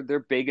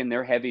 They're big and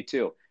they're heavy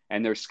too,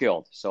 and they're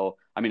skilled. So,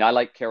 I mean, I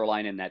like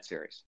Carolina in that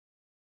series.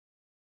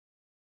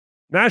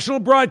 National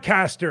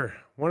broadcaster,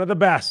 one of the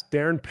best,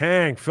 Darren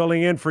Pang,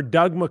 filling in for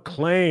Doug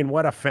McLean.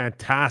 What a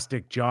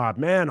fantastic job.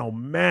 Man, oh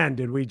man,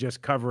 did we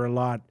just cover a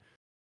lot.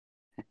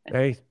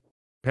 Hey,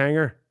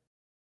 Panger?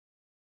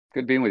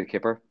 Good being with you,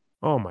 Kipper.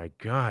 Oh my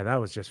God, that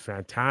was just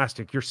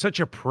fantastic. You're such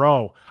a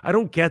pro. I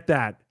don't get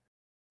that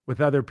with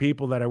other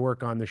people that I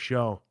work on the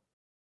show.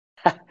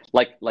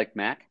 Like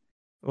Mac.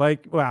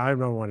 Like, well, I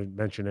don't want to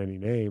mention any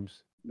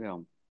names. Yeah.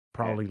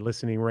 Probably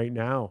listening right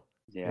now.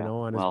 Yeah.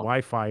 On his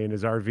Wi-Fi in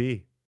his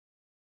RV.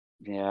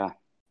 Yeah.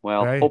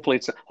 Well, Okay.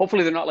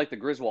 hopefully they're not like the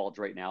Griswolds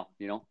right now.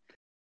 Going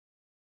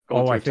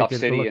through a tough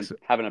city and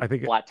having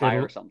a flat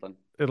tire or something.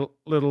 It'll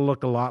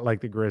look a lot like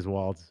the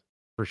Griswolds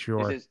for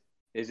sure.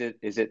 Is it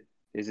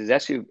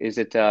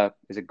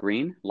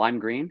green? Lime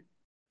green?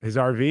 His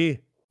RV?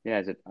 Yeah,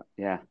 is it?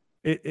 Yeah.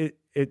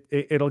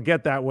 It'll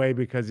get that way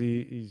because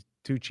he's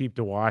too cheap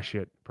to wash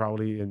it,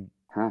 probably in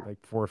like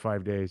 4 or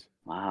 5 days.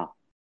 Wow.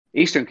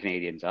 Eastern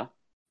Canadians, huh?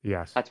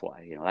 Yes. That's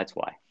why, that's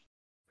why.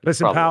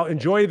 Listen, pal,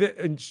 enjoy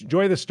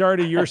the start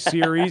of your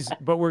series,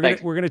 but we're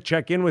gonna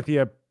check in with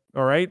you,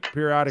 all right,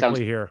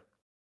 periodically here.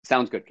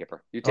 Sounds good,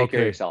 Kipper. You take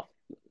care of yourself.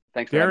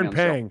 Thanks for having me on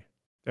the show. Darren Pang,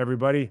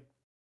 everybody.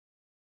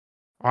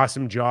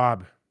 Awesome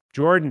job.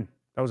 Jordan,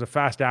 that was a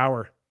fast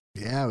hour.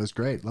 Yeah, it was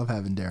great. Love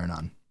having Darren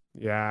on.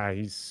 Yeah,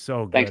 he's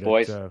so good Thanks,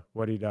 boys. at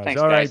what he does. Thanks,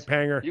 all guys. right,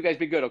 Panger. You guys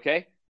be good,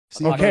 okay?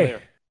 Okay.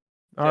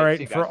 All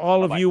right. For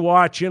all Bye-bye. of you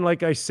watching,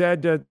 like I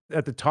said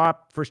at the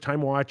top,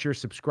 first-time watcher,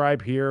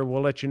 subscribe here.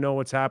 We'll let you know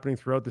what's happening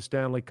throughout the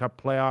Stanley Cup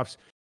playoffs.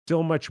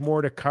 Still much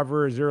more to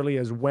cover as early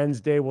as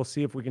Wednesday. We'll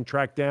see if we can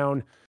track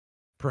down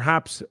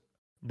perhaps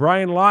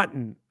Brian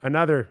Lawton,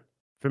 another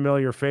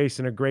familiar face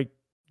and a great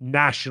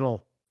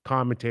national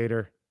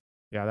commentator.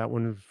 Yeah, that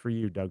one was for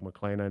you, Doug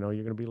McLean. I know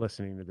you're going to be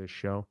listening to this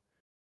show.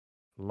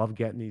 Love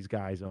getting these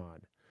guys on.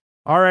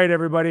 All right,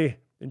 everybody.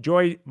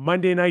 Enjoy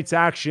Monday night's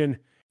action,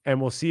 and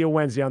we'll see you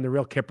Wednesday on the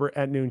Real Kipper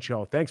at Noon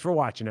show. Thanks for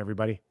watching,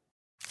 everybody.